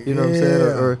 Right. You know what I'm saying?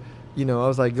 Or you know, I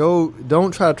was like,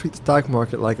 don't try to treat the stock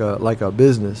market like a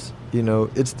business. You know,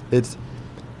 it's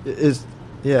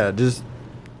just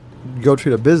go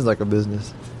treat a business like a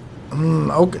business.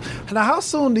 Okay. Now, how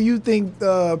soon do you think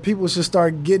people should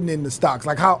start getting into stocks?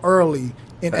 Like, how early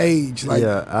in age? Like,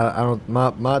 I don't.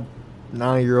 My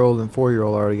 9-year-old and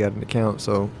 4-year-old already got an account,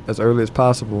 so as early as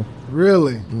possible.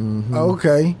 Really? Mm-hmm.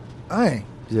 Okay. Dang.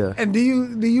 Yeah. And do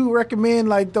you recommend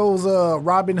like those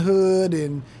Robinhood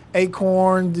and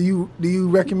Acorn? Do you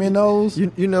recommend those?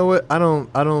 You know what? I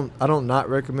don't not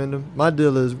recommend them. My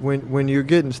deal is when you're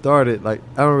getting started, like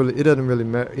it doesn't really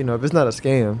matter. You know, if it's not a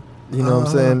scam, you know what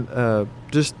I'm saying?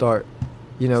 Just start.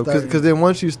 You know, because then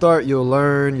once you start, you'll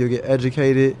learn, you'll get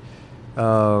educated.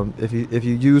 If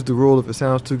you use the rule, if it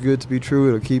sounds too good to be true,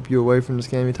 it'll keep you away from the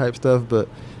scammy type stuff. But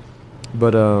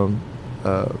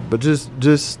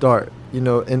just start. You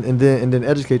know, and then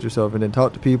educate yourself, and then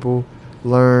talk to people,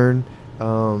 learn.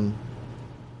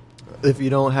 If you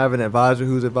don't have an advisor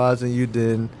who's advising you,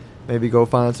 then maybe go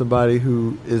find somebody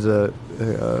who is you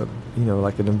know,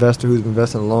 like an investor who's been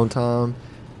investing a long time.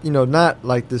 You know, not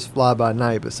like this fly by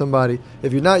night, but somebody.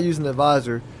 If you're not using an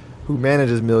advisor who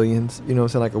manages millions, you know what I'm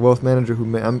saying, like a wealth manager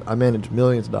I manage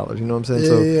millions of dollars, you know what I'm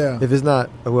saying? Yeah. If it's not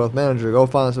a wealth manager, go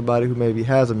find somebody who maybe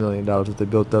has $1 million that they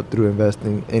built up through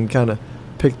investing, and kind of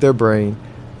pick their brain.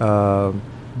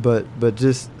 But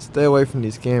just stay away from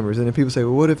these scammers. And then people say,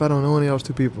 well, what if I don't know any of those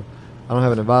two people? I don't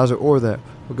have an advisor or that.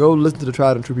 Well, go listen to the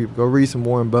tried and true people. Go read some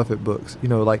Warren Buffett books. You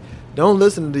know, like, don't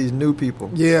listen to these new people.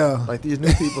 Yeah. Like, these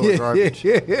new people are garbage.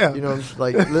 Yeah. You know,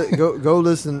 like, go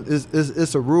listen.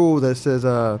 It's a rule that says,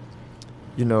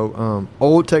 you know,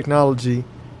 old technology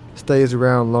stays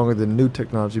around longer than new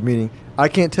technology, meaning I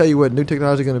can't tell you what new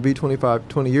technology is going to be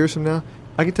 20 years from now.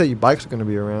 I can tell you bikes are going to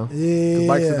be around. Yeah.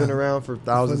 Bikes have been around for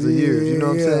thousands of years. You know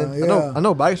what I'm saying? Yeah. I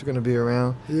know bikes are going to be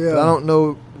around. Yeah. But I don't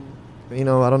know, you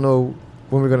know, I don't know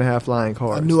when we're going to have flying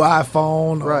cars. A new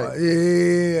iPhone. Right.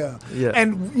 Yeah.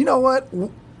 And you know what?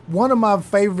 One of my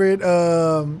favorite,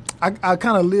 I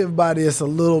kind of live by this a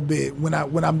little bit when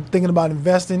I'm thinking about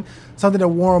investing. Something that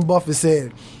Warren Buffett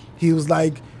said. He was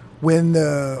like, when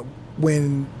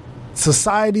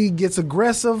society gets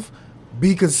aggressive,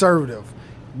 be conservative.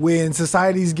 When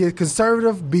societies get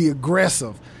conservative, be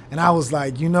aggressive. And I was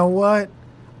like, you know what?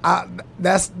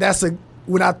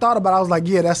 When I thought about it, I was like,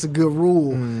 yeah, that's a good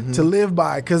rule to live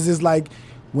by. Because it's like,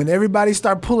 when everybody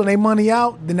start pulling their money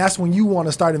out, then that's when you want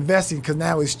to start investing, because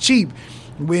now it's cheap.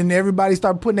 When everybody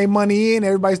start putting their money in,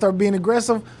 everybody start being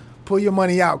aggressive, pull your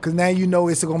money out, because now you know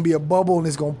it's going to be a bubble and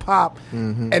it's going to pop.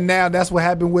 And now that's what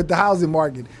happened with the housing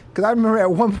market. Because I remember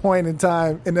at one point in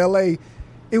time in L.A.,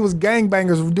 it was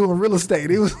gangbangers doing real estate.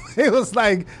 It was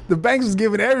like the banks was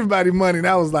giving everybody money, and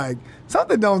I was like,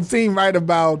 something don't seem right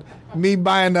about me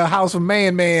buying a house from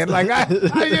Man. Like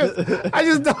I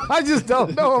just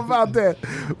don't know about that.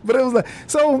 But it was like,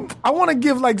 so I want to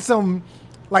give like some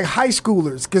like high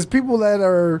schoolers, because people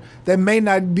that may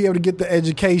not be able to get the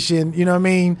education, you know what I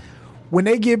mean, when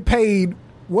they get paid,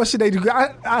 what should they do?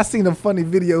 I seen a funny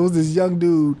video. It was this young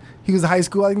dude. He was in high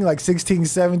school, I think like 16,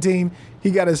 17. He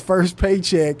got his first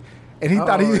paycheck, and he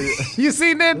thought you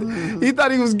seen that? He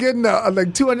thought he was getting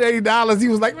like $280. He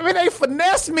was like, man, they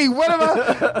finessed me. What am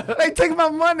I? They take my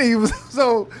money.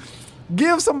 So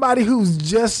give somebody who's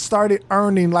just started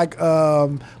earning like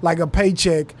a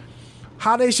paycheck,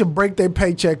 how they should break their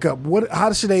paycheck up.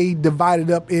 How should they divide it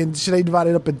up in? Should they divide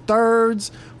it up in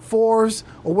thirds, fourths,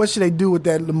 or what should they do with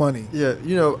that money? Yeah,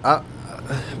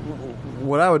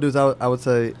 what I would do is I would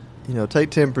say, take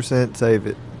 10%, save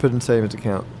it, put it in a savings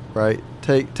account, right?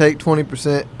 Take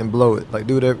 20% and blow it. Like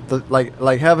do whatever,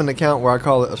 like have an account where I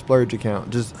call it a splurge account.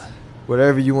 Just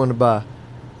whatever you want to buy,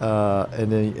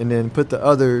 and then put the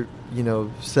other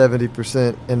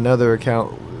 70% in another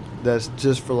account that's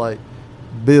just for like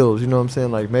bills. You know what I'm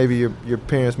saying? Like maybe your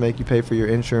parents make you pay for your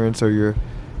insurance or your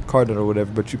car note or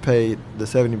whatever, but you paid the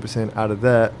 70% out of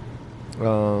that.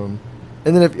 And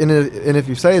then if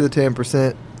you save the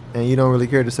 10% and you don't really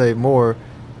care to save more,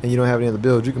 and you don't have any other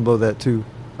bills, you can blow that too.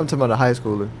 I'm talking about a high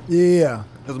schooler. Yeah.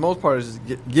 Because the most part is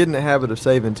just get in the habit of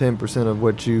saving 10% of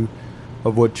what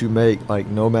you make, like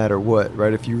no matter what,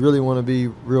 right? If you really want to be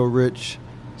real rich,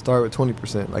 start with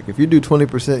 20%. Like if you do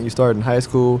 20% and you start in high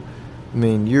school, I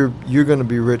mean you're going to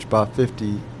be rich by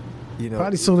 50.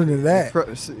 Probably sooner than that.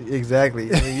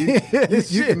 Exactly. I mean,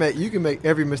 you can make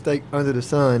every mistake under the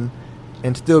sun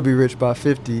and still be rich by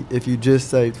 50 if you just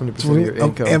save 20% of your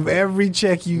income. Of every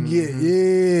check you get.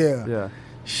 Yeah. Yeah.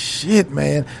 Shit,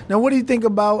 man. Now, what do you think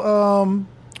about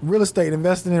real estate,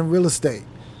 investing in real estate?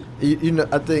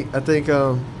 I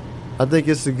think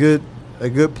it's a good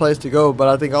place to go, but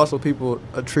I think also people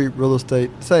treat real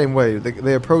estate the same way.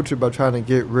 They approach it by trying to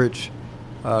get rich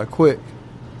quick,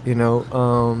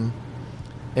 and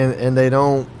they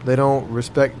don't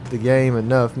respect the game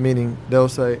enough. Meaning they'll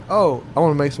say, "Oh, I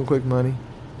want to make some quick money,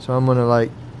 so I'm gonna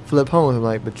like flip homes." I'm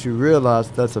like, but you realize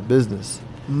that's a business.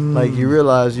 Like you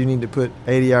realize you need to put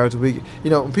 80 hours a week.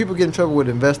 When people get in trouble with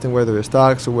investing, whether it's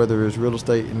stocks or whether it's real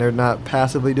estate, and they're not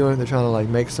passively doing it, they're trying to like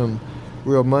make some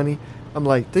real money. I'm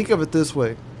like, think of it this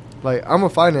way. Like I'm a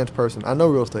finance person. I know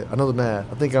real estate. I know the math.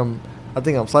 I think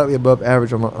I'm slightly above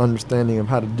average on my understanding of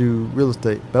how to do real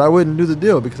estate. But I wouldn't do the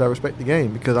deal because I respect the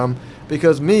game.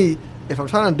 Because me, if I'm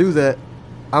trying to do that,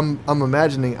 I'm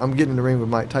imagining I'm getting in the ring with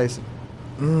Mike Tyson.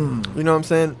 You know what I'm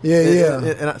saying?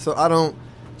 Yeah.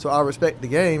 So I respect the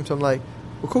game. So I'm like,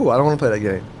 well, cool. I don't want to play that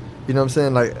game. You know what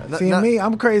I'm saying? Like, me,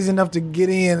 I'm crazy enough to get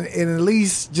in and at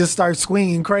least just start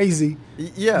swinging crazy.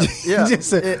 Yeah.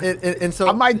 And so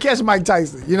I might catch Mike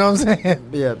Tyson. You know what I'm saying?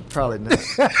 Yeah, probably not.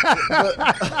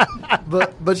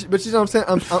 but you know what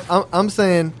I'm saying? I'm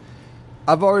saying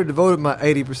I've already devoted my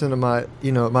 80% of my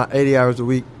my 80 hours a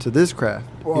week to this craft.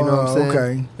 You know what I'm saying?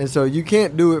 Okay. And so you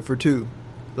can't do it for two.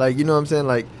 Like, you know what I'm saying?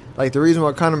 Like the reason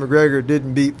why Conor McGregor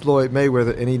didn't beat Floyd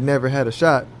Mayweather and he never had a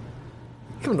shot.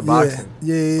 Come to boxing.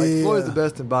 Yeah. Floyd's the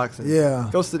best in boxing.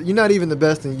 Yeah. You're not even the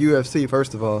best in UFC,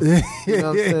 first of all. You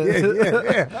know what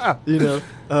I'm saying?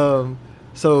 Yeah.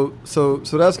 So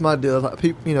that's my deal. Like,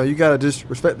 people, you gotta just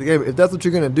respect the game. If that's what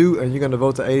you're gonna do and you're gonna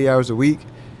devote to 80 hours a week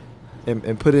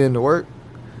and put in the work,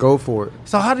 go for it.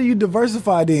 So how do you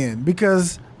diversify then?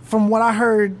 Because from what I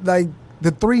heard, like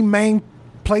the three main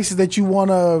places that you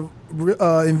want to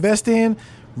invest in: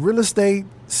 real estate,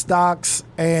 stocks,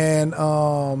 and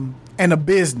a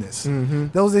business. Mm-hmm.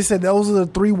 They said those are the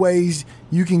three ways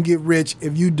you can get rich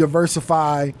if you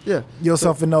diversify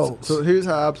yourself in those. So here's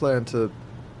how I plan to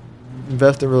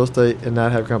invest in real estate and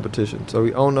not have competition. So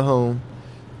we own the home,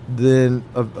 then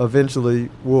eventually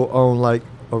we'll own like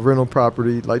a rental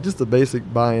property, like just a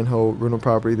basic buy and hold rental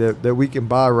property that we can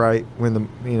buy right when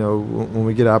when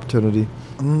we get an opportunity.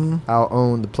 Mm-hmm. I'll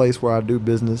own the place where I do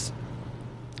business,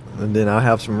 and then I'll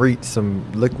have some REITs,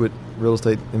 some liquid real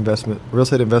estate investment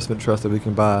trust that we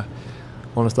can buy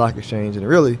on the stock exchange. And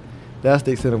really, that's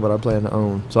the extent of what I plan to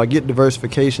own. So I get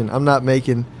diversification. I'm not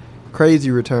making crazy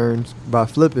returns by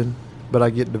flipping, but I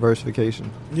get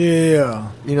diversification. Yeah.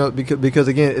 Because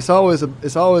again, it's always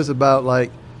about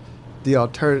like the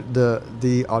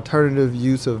alternative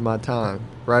use of my time,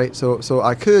 right? So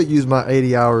I could use my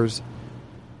 80 hours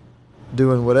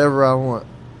doing whatever I want.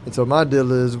 And so my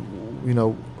deal is,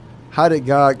 how did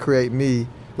God create me?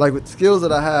 Like with skills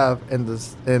that I have and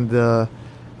the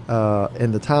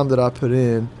time that I put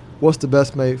in, what's the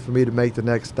best way for me to make the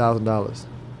next $1,000,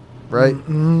 right?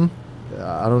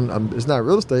 Mm-hmm. It's not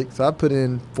real estate, so I put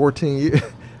in 14 years,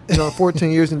 14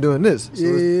 years in doing this. So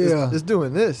it's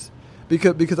doing this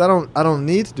because I don't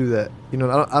need to do that.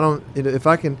 I don't. If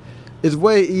I can, it's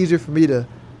way easier for me to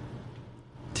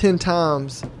 10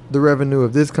 times the revenue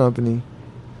of this company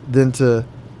than to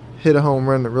hit a home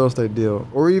run in a real estate deal,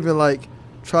 or even like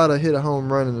try to hit a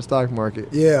home run in the stock market.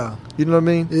 Yeah. You know what I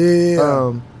mean?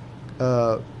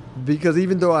 Yeah. Because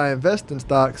even though I invest in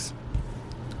stocks,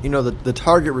 the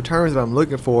target returns that I'm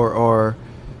looking for are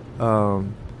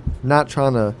not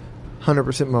trying to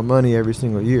 100% my money every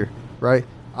single year. right?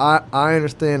 I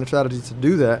understand the strategies to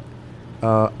do that.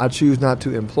 I choose not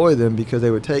to employ them because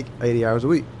they would take 80 hours a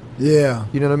week. Yeah.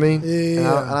 You know what I mean?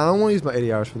 Yeah. And I don't want to use my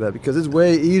 80 hours for that because it's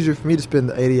way easier for me to spend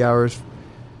the 80 hours,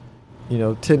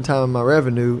 10 times my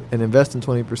revenue and invest in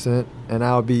 20%, and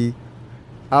I'll be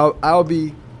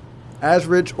as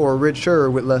rich or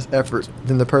richer with less effort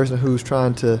than the person who's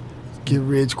trying to get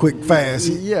rich quick, fast.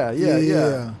 Yeah.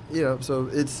 So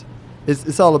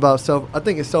it's all about I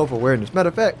think it's self-awareness. Matter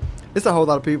of fact, it's a whole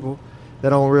lot of people that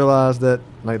don't realize that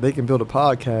like they can build a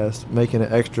podcast making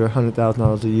an extra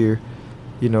 $100,000 a year,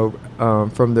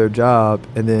 from their job,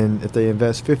 and then if they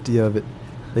invest 50 of it,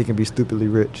 they can be stupidly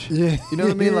rich. Yeah, you know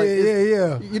what I mean? Like,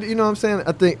 yeah. You know what I'm saying?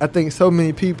 I think so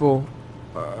many people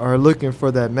are looking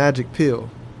for that magic pill.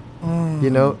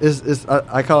 It's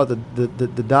I call it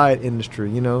the diet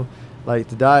industry. Like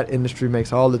the diet industry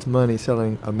makes all its money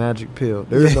selling a magic pill.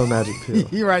 There is no magic pill.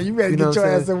 You're right. You better get your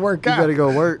ass and work out. You better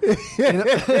go work.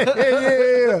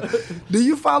 Yeah. Do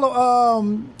you follow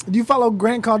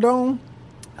Grant Cardone?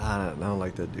 I don't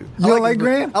like that dude. You don't like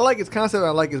Grant? I like his concept. I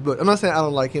like his book. I'm not saying I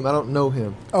don't like him. I don't know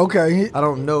him. Okay. I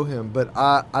don't know him, but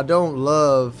I don't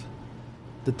love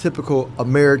the typical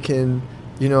American.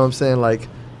 You know what I'm saying? Like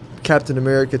Captain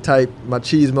America type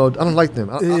machismo. I don't like them.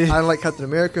 I don't like Captain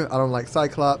America. I don't like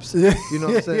Cyclops. You know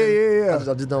what I'm saying? Yeah.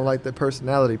 I just don't like their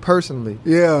personality personally.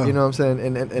 Yeah. You know what I'm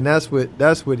saying? And that's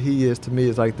what he is to me,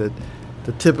 is like the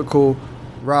typical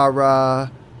rah-rah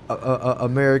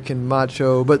American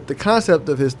macho. But the concept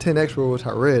of his 10X rule, which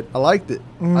I read, I liked it.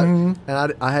 Mm-hmm.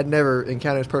 I had never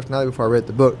encountered his personality before I read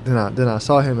the book. Then I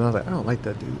saw him and I was like, I don't like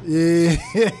that dude.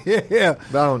 Yeah.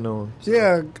 But I don't know him. So.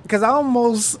 Yeah, because I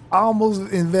almost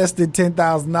invested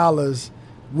 $10,000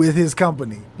 with his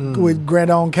company, with Grant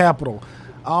On Capital.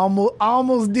 I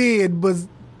almost did, but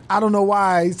I don't know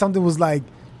why. Something was like,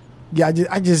 I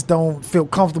just don't feel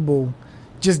comfortable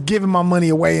just giving my money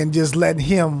away and just letting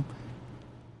him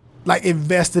like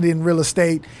invest it in real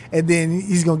estate, and then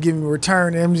he's gonna give me a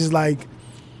return. And I'm just like,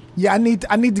 I need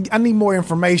more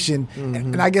information,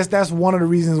 and I guess that's one of the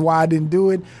reasons why I didn't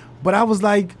do it. But I was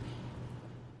like,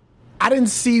 I didn't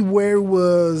see where it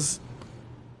was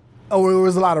a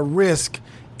lot of risk,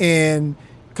 and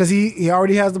because he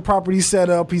already has the property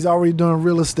set up, he's already doing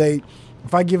real estate.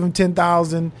 If I give him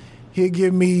 $10,000, he'll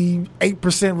give me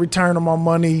 8% return on my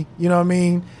money. You know what I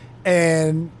mean?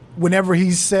 And whenever he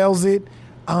sells it,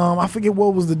 I forget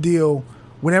what was the deal.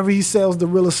 Whenever he sells the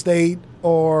real estate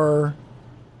or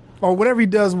whatever he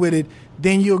does with it,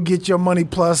 then you'll get your money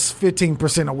plus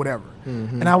 15% or whatever.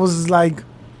 And I was like,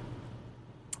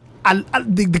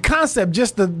 the concept,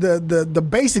 just the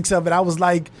basics of it, I was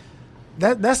like,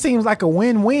 that seems like a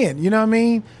win-win. You know what I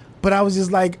mean? But I was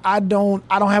just like, I don't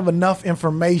have enough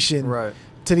information. Right.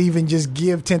 To even just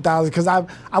give $10,000, because I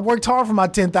worked hard for my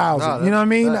 $10,000. You know what I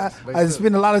mean? I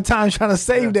spent a lot of time trying to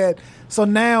save that. So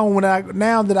now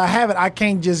now that I have it, I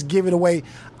can't just give it away.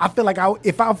 I feel like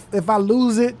if I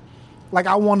lose it, like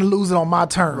I want to lose it on my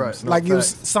terms. Right. No, like facts. it was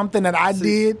something that I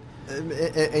did.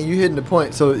 And you hitting the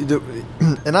point. So,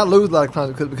 and I lose a lot of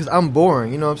clients because I'm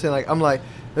boring. You know what I'm saying?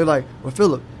 They're like, well,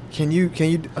 Philip, can you?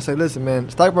 I say, listen, man,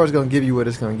 stock market's gonna give you what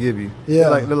it's gonna give you. Yeah.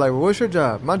 They're like, well, what's your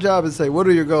job? My job is to say, what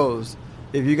are your goals?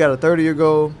 If you got a 30-year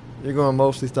goal, you're going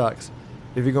mostly stocks.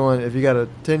 If you got a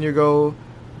 10-year goal,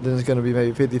 then it's gonna be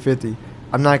maybe 50-50.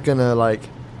 I'm not gonna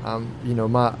I'm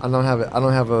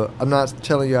not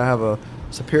telling you I have a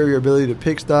superior ability to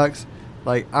pick stocks.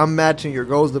 Like, I'm matching your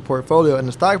goals to the portfolio, and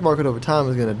the stock market over time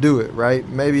is gonna do it, right?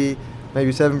 Maybe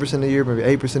 7% a year, maybe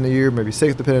 8% a year, maybe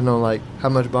 6%, depending on like how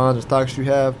much bonds and stocks you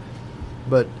have.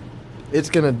 But it's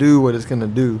gonna do what it's gonna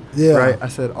do. Yeah. Right? I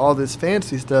said all this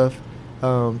fancy stuff.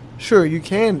 Sure, you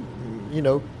can,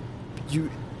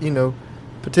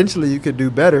 potentially you could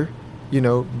do better,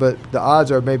 but the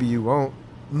odds are maybe you won't.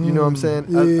 You know what I'm saying?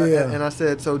 Yeah. And I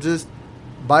said, so just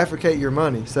bifurcate your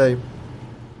money. Say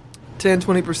 10,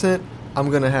 20%,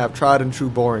 I'm going to have tried and true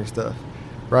boring stuff,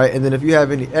 right? And then if you have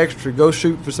any extra, go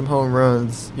shoot for some home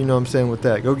runs, you know what I'm saying, with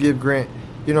that. Go give Grant,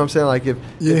 you know what I'm saying? Like if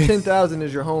 $10,000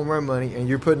 is your home run money and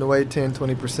you're putting away 10,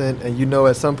 20%, and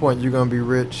at some point you're going to be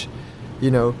rich,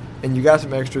 and you got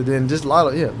some extra, then just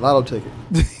lotto ticket.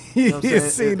 You know what I'm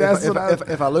saying?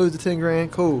 If I lose the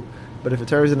 $10,000, cool. But if it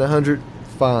turns into 100,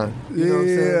 fine. You know what I'm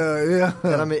saying? Yeah.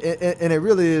 And I mean, and it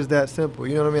really is that simple.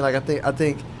 You know what I mean? Like I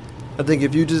think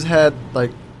if you just had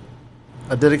like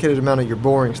a dedicated amount of your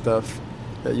boring stuff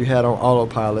that you had on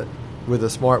autopilot with a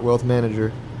smart wealth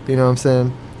manager, you know what I'm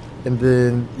saying? And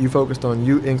then you focused on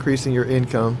you increasing your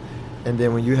income, and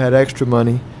then when you had extra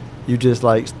money, you just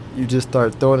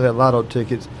start throwing it at lotto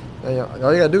tickets. Hey,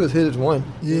 all you gotta do is hit is one.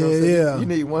 Yeah, know what I'm saying? yeah. You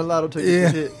need one lotto ticket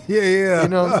Yeah, to hit. yeah. You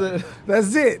know what I'm saying?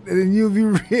 That's it, and then you'll be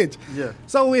rich. Yeah.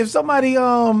 So if somebody,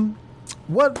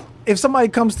 what if somebody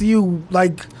comes to you,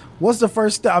 like, what's the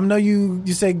first step? I know you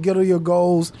say get to your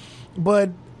goals, but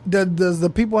does the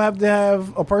people have to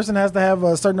have, a person has to have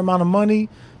a certain amount of money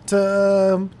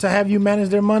to have you manage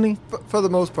their money? For the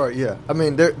most part, yeah. I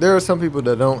mean, there are some people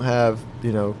that don't have,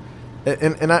 you know,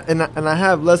 and I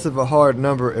have less of a hard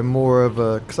number and more of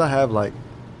a, because I have like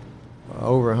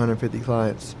over 150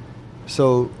 clients.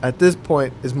 So at this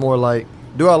point, it's more like,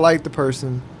 do I like the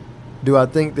person? Do I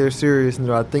think they're serious? And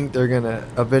do I think they're going to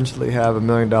eventually have $1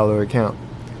 million account?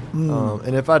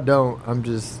 And if I don't, I'm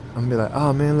be like,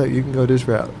 oh man, look, you can go this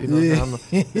route. You know,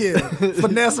 Yeah, yeah.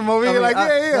 Finesse them over here, like,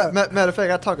 yeah. Matter of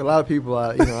fact, I talk a lot of people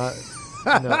out. You know,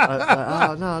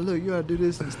 oh no, look, you gotta do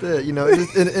this instead. You know,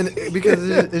 because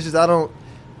it's just I don't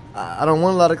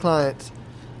want a lot of clients,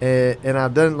 and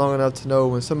I've done it long enough to know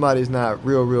when somebody's not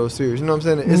real serious. You know what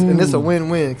I'm saying? And it's a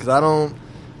win-win because I don't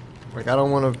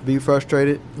want to be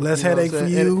frustrated. Less headache for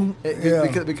you.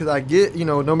 Because I get, you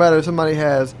know, no matter if somebody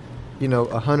has, you know,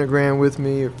 $100,000 with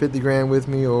me or $50,000 with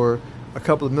me or a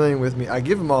couple of million with me, I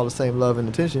give them all the same love and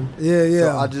attention. Yeah,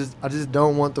 yeah. So I just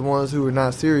don't want the ones who are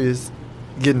not serious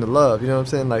getting the love. You know what I'm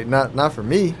saying? Like not for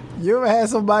me. You ever had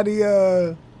somebody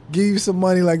give you some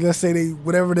money, like let's say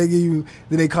whatever they give you,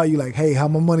 then they call you like, hey, how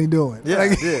my money doing? Yeah,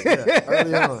 like, yeah.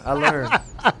 Early on, I learned.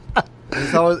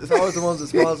 It's always the ones that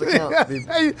smallest account. I'd be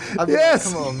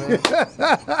yes. Like, come on, man.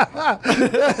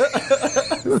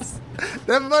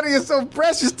 That money is so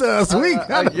precious to us.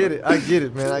 I get it,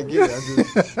 man. I get it. I'm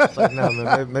just like, nah,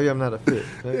 man. Maybe I'm not a fit.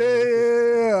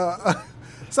 Yeah.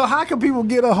 So how can people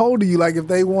get a hold of you? Like if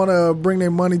they want to bring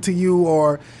their money to you,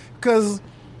 or because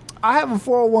I have a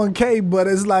 401k, but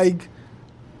it's like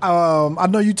I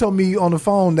know you told me on the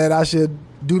phone that I should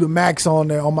do the max on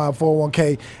there on my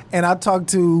 401k, and I talked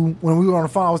to, when we were on the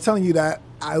phone, I was telling you that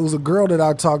it was a girl that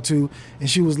I talked to, and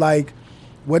she was like,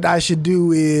 what I should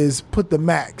do is put the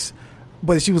max.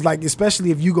 But she was like,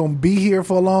 especially if you're going to be here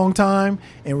for a long time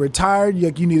and retired, you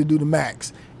need to do the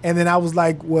max. And then I was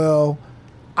like, well,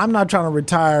 I'm not trying to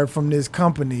retire from this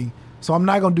company, so I'm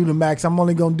not going to do the max. I'm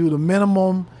only going to do the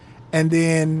minimum, and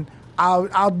then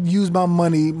I'll use my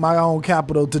money, my own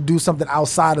capital, to do something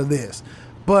outside of this.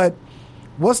 But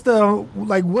what's the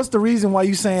reason why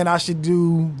you saying I should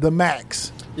do the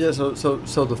max? Yeah, so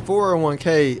the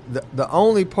 401k, the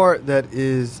only part that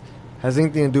has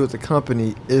anything to do with the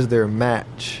company is their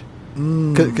match.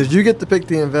 Because you get to pick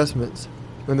the investments,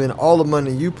 and then all the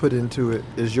money you put into it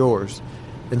is yours.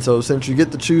 And so since you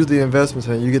get to choose the investments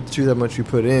and you get to choose how much you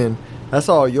put in, that's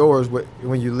all yours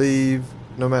when you leave,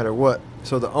 no matter what.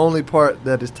 So the only part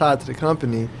that is tied to the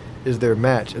company is their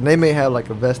match. And they may have like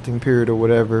a vesting period or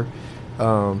whatever.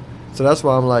 So that's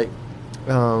why I'm like,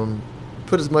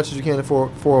 put as much as you can in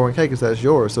 401k because that's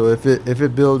yours. So if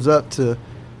it builds up to a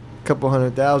couple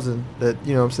 $100,000 that,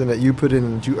 you know what I'm saying, that you put in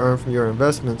and that you earn from your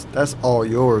investments, that's all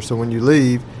yours. So when you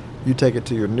leave, you take it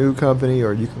to your new company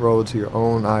or you can roll it to your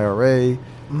own IRA.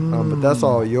 But that's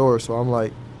all yours. So I'm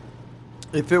like,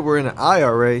 if it were in an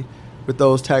IRA with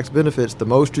those tax benefits, the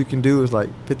most you can do is like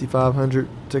 $5,500,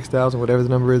 $6,000, whatever the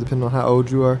number is, depending on how old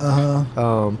you are.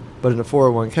 But in a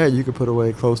 401k, you could put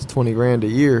away close to $20,000 a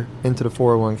year into the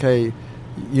 401k,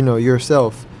 you know,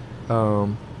 yourself.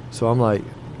 So I'm like,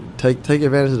 take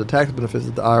advantage of the tax benefits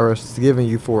that the IRS is giving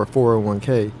you for a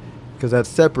 401k, because that's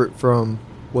separate from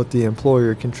what the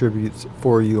employer contributes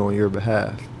for you on your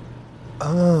behalf.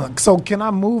 So can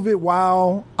I move it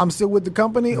while I'm still with the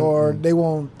company, or they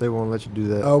won't? They won't let you do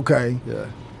that. Okay. Yeah.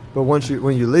 But when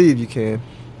you leave, you can.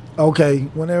 Okay.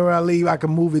 Whenever I leave, I can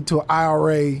move it to an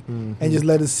IRA and just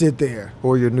let it sit there.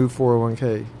 Or your new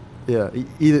 401k. Yeah.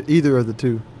 Either of the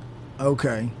two.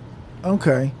 Okay.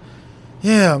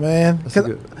 Yeah, man. That's a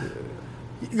good.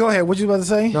 Go ahead. What you about to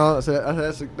say? No,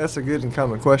 that's a good and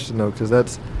common question though, because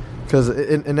that's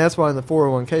why in the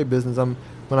 401k business,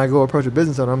 when I go approach a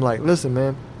business owner, I'm like, listen,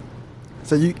 man.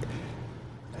 So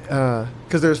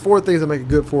because there's 4 things that make a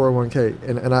good 401k,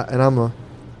 and I'm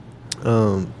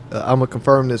gonna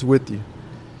confirm this with you.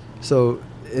 So,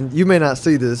 and you may not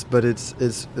see this, but it's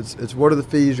what are the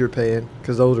fees you're paying,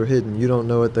 because those are hidden. You don't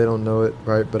know it, they don't know it,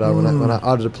 right? But when I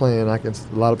audit a plan, a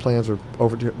lot of plans are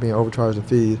being overcharged in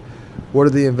fees. What are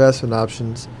the investment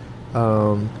options?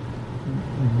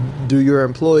 Do your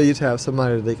employees have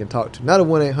somebody that they can talk to? Not a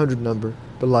 1-800 number,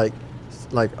 but like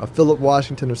a Philip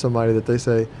Washington or somebody that they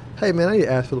say, hey man, I need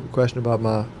to ask Philip a question about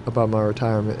my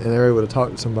retirement, and they're able to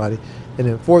talk to somebody. And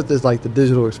then 4th is like the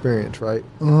digital experience, right?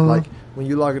 Like when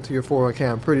you log into your 401k,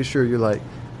 I'm pretty sure you're like,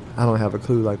 I don't have a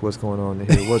clue like what's going on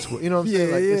here. What's you know what I'm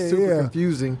saying? Like it's super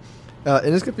confusing.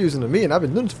 And it's confusing to me, and I've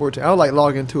been doing this for I would like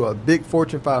log into a big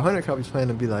Fortune 500 company's plan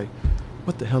and be like,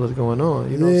 what the hell is going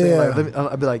on? You know what I'm saying?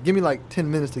 Like, I'd be like, give me like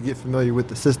 10 minutes to get familiar with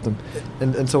the system.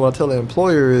 And so what I tell the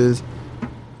employer is,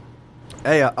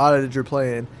 hey, I audited your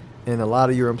plan, and a lot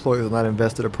of your employees are not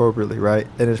invested appropriately, right?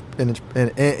 And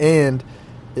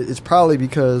it's probably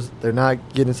because they're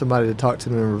not getting somebody to talk to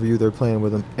them and review their plan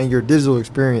with them, and your digital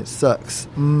experience sucks.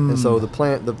 And so the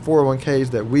 401ks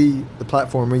the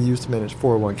platform we use to manage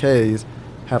 401ks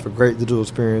have a great digital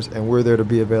experience, and we're there to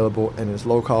be available, and it's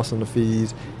low cost on the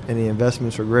fees, and the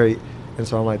investments are great. And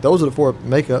so I'm like, those are the 4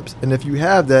 makeups, and if you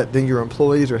have that, then your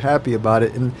employees are happy about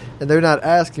it, and they're not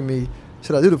asking me,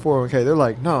 should I do the 401k? They're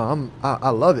like, no, I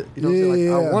love it. You know what I'm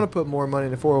saying? Like, I want to put more money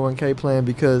in the 401k plan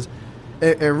because,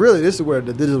 and really this is where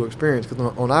the digital experience,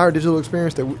 because on our digital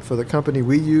experience for the company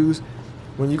we use,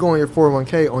 when you go on your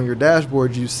 401k, on your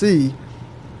dashboard, you see,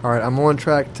 all right, I'm on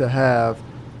track to have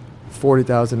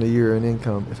 $40,000 a year in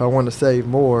income. If I want to save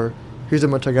more, here's how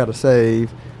much I got to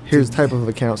save. Here's the type of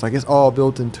accounts. Like, it's all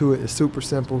built into it. It's super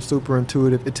simple, super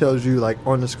intuitive. It tells you, like,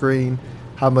 on the screen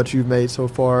how much you've made so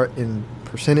far in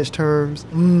percentage terms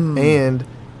and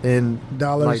in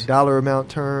dollars, like dollar amount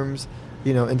terms,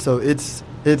 you know. And so it's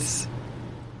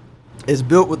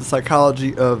built with the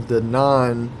psychology of the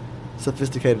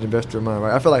non-sophisticated investor in mind,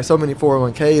 right? I feel like so many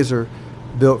 401ks are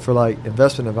built for like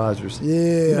investment advisors,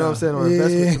 you know what I'm saying, or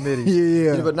investment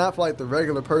committees, but not for like the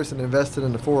regular person invested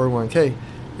in the 401k.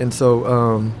 And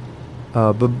so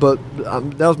but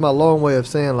that was my long way of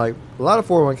saying, like, a lot of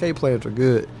 401k plans are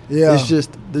good. It's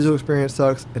just digital experience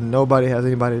sucks, and nobody has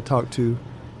anybody to talk to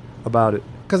about it.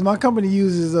 Because my company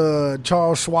uses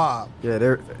Charles Schwab. Yeah,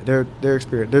 their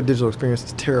experience, their digital experience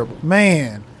is terrible.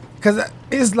 Man, because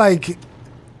it's like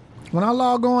when I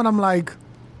log on, I'm like,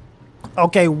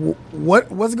 okay,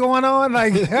 what's going on?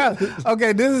 Like,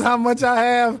 okay, this is how much I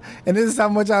have, and this is how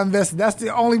much I invested. That's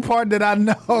the only part that I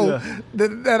know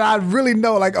that I really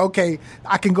know. Like, okay,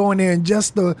 I can go in there and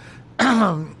just the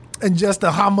how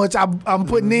much I'm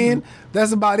putting in.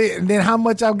 That's about it. And then how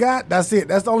much I've got. That's it.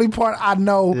 That's the only part I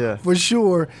know for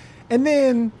sure. And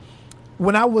then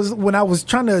when I was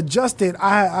trying to adjust it,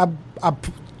 I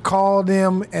called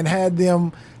them and had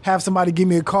them have somebody give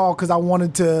me a call because I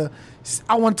wanted to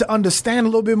understand a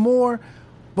little bit more.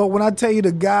 But when I tell you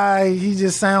the guy, he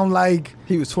just sound like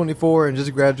he was 24 and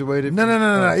just graduated.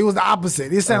 No. It was the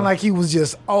opposite. It sounded like he was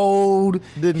just old.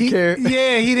 Didn't care.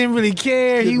 Yeah, he didn't really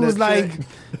care. He was like,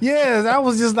 I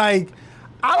was just like,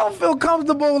 I don't feel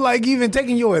comfortable like even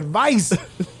taking your advice.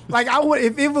 Like, I would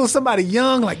if it was somebody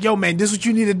young, like, yo, man, this is what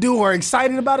you need to do, or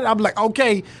excited about it, I'd be like,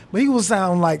 okay. But he would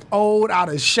sound like old, out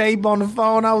of shape on the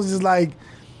phone. I was just like,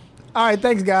 all right,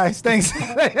 thanks, guys. Thanks.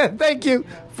 Thank you.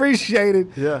 Appreciate it.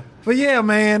 Yeah. But yeah,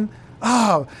 man.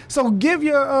 Oh, so give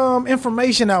your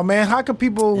information out, man. How can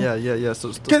people? Yeah.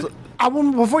 So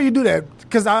before you do that,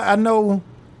 because I know.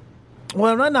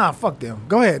 Well, nah, fuck them.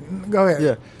 Go ahead.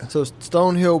 Yeah. So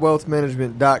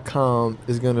StonehillWealthManagement.com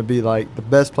is going to be like the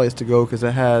best place to go because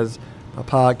it has a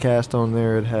podcast on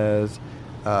there. It has.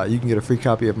 You can get a free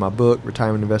copy of my book,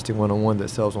 Retirement Investing 101, that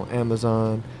sells on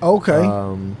Amazon. Okay.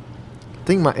 I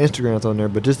think my Instagram's on there,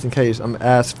 but just in case, I'm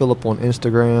Ask Philip on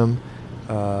Instagram.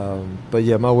 But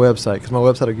yeah, my website, because my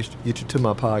website will get you to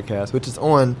my podcast, which is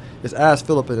it's Ask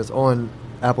Philip, and it's on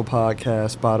Apple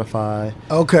Podcasts, Spotify.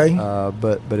 Okay.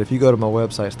 But if you go to my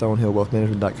website,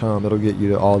 StonehillWealthManagement.com, it'll get you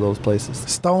to all those places.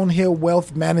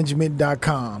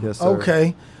 StonehillWealthManagement.com. Yes, sir.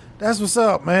 Okay. That's what's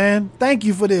up, man. Thank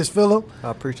you for this, Philip.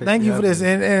 I appreciate it. Thank you for this.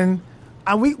 And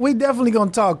we definitely going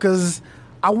to talk because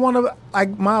I want to,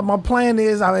 like, my plan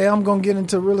is I am going to get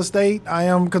into real estate. I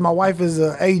am, because my wife is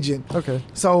an agent. Okay.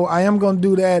 So I am going to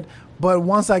do that. But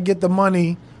once I get the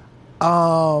money,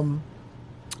 I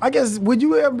guess, would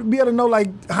you ever be able to know,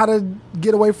 like, how to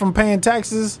get away from paying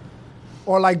taxes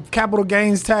or, like, capital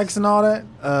gains tax and all that?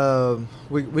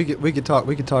 We could talk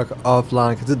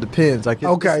offline because it depends. Like,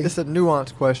 it's a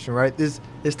nuanced question, right? It's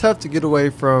tough to get away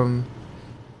from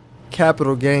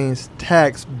capital gains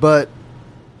tax, but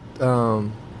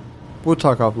we'll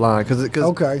talk offline because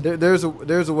there's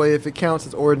a way, if it counts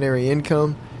as ordinary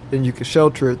income, then you can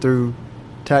shelter it through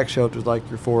tax shelters like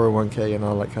your 401k and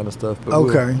all that kind of stuff. But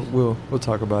we'll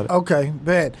talk about it. Okay,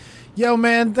 bet. Yo,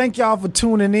 man, thank y'all for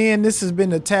tuning in. This has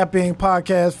been the Tap In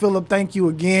Podcast. Philip, thank you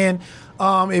again.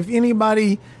 If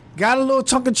anybody got a little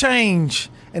chunk of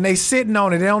change and they sitting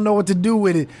on it, they don't know what to do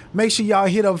with it, make sure y'all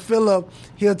hit up Philip.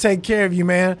 He'll take care of you,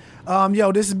 man.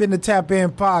 This has been the Tap In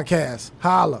Podcast.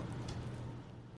 Holla.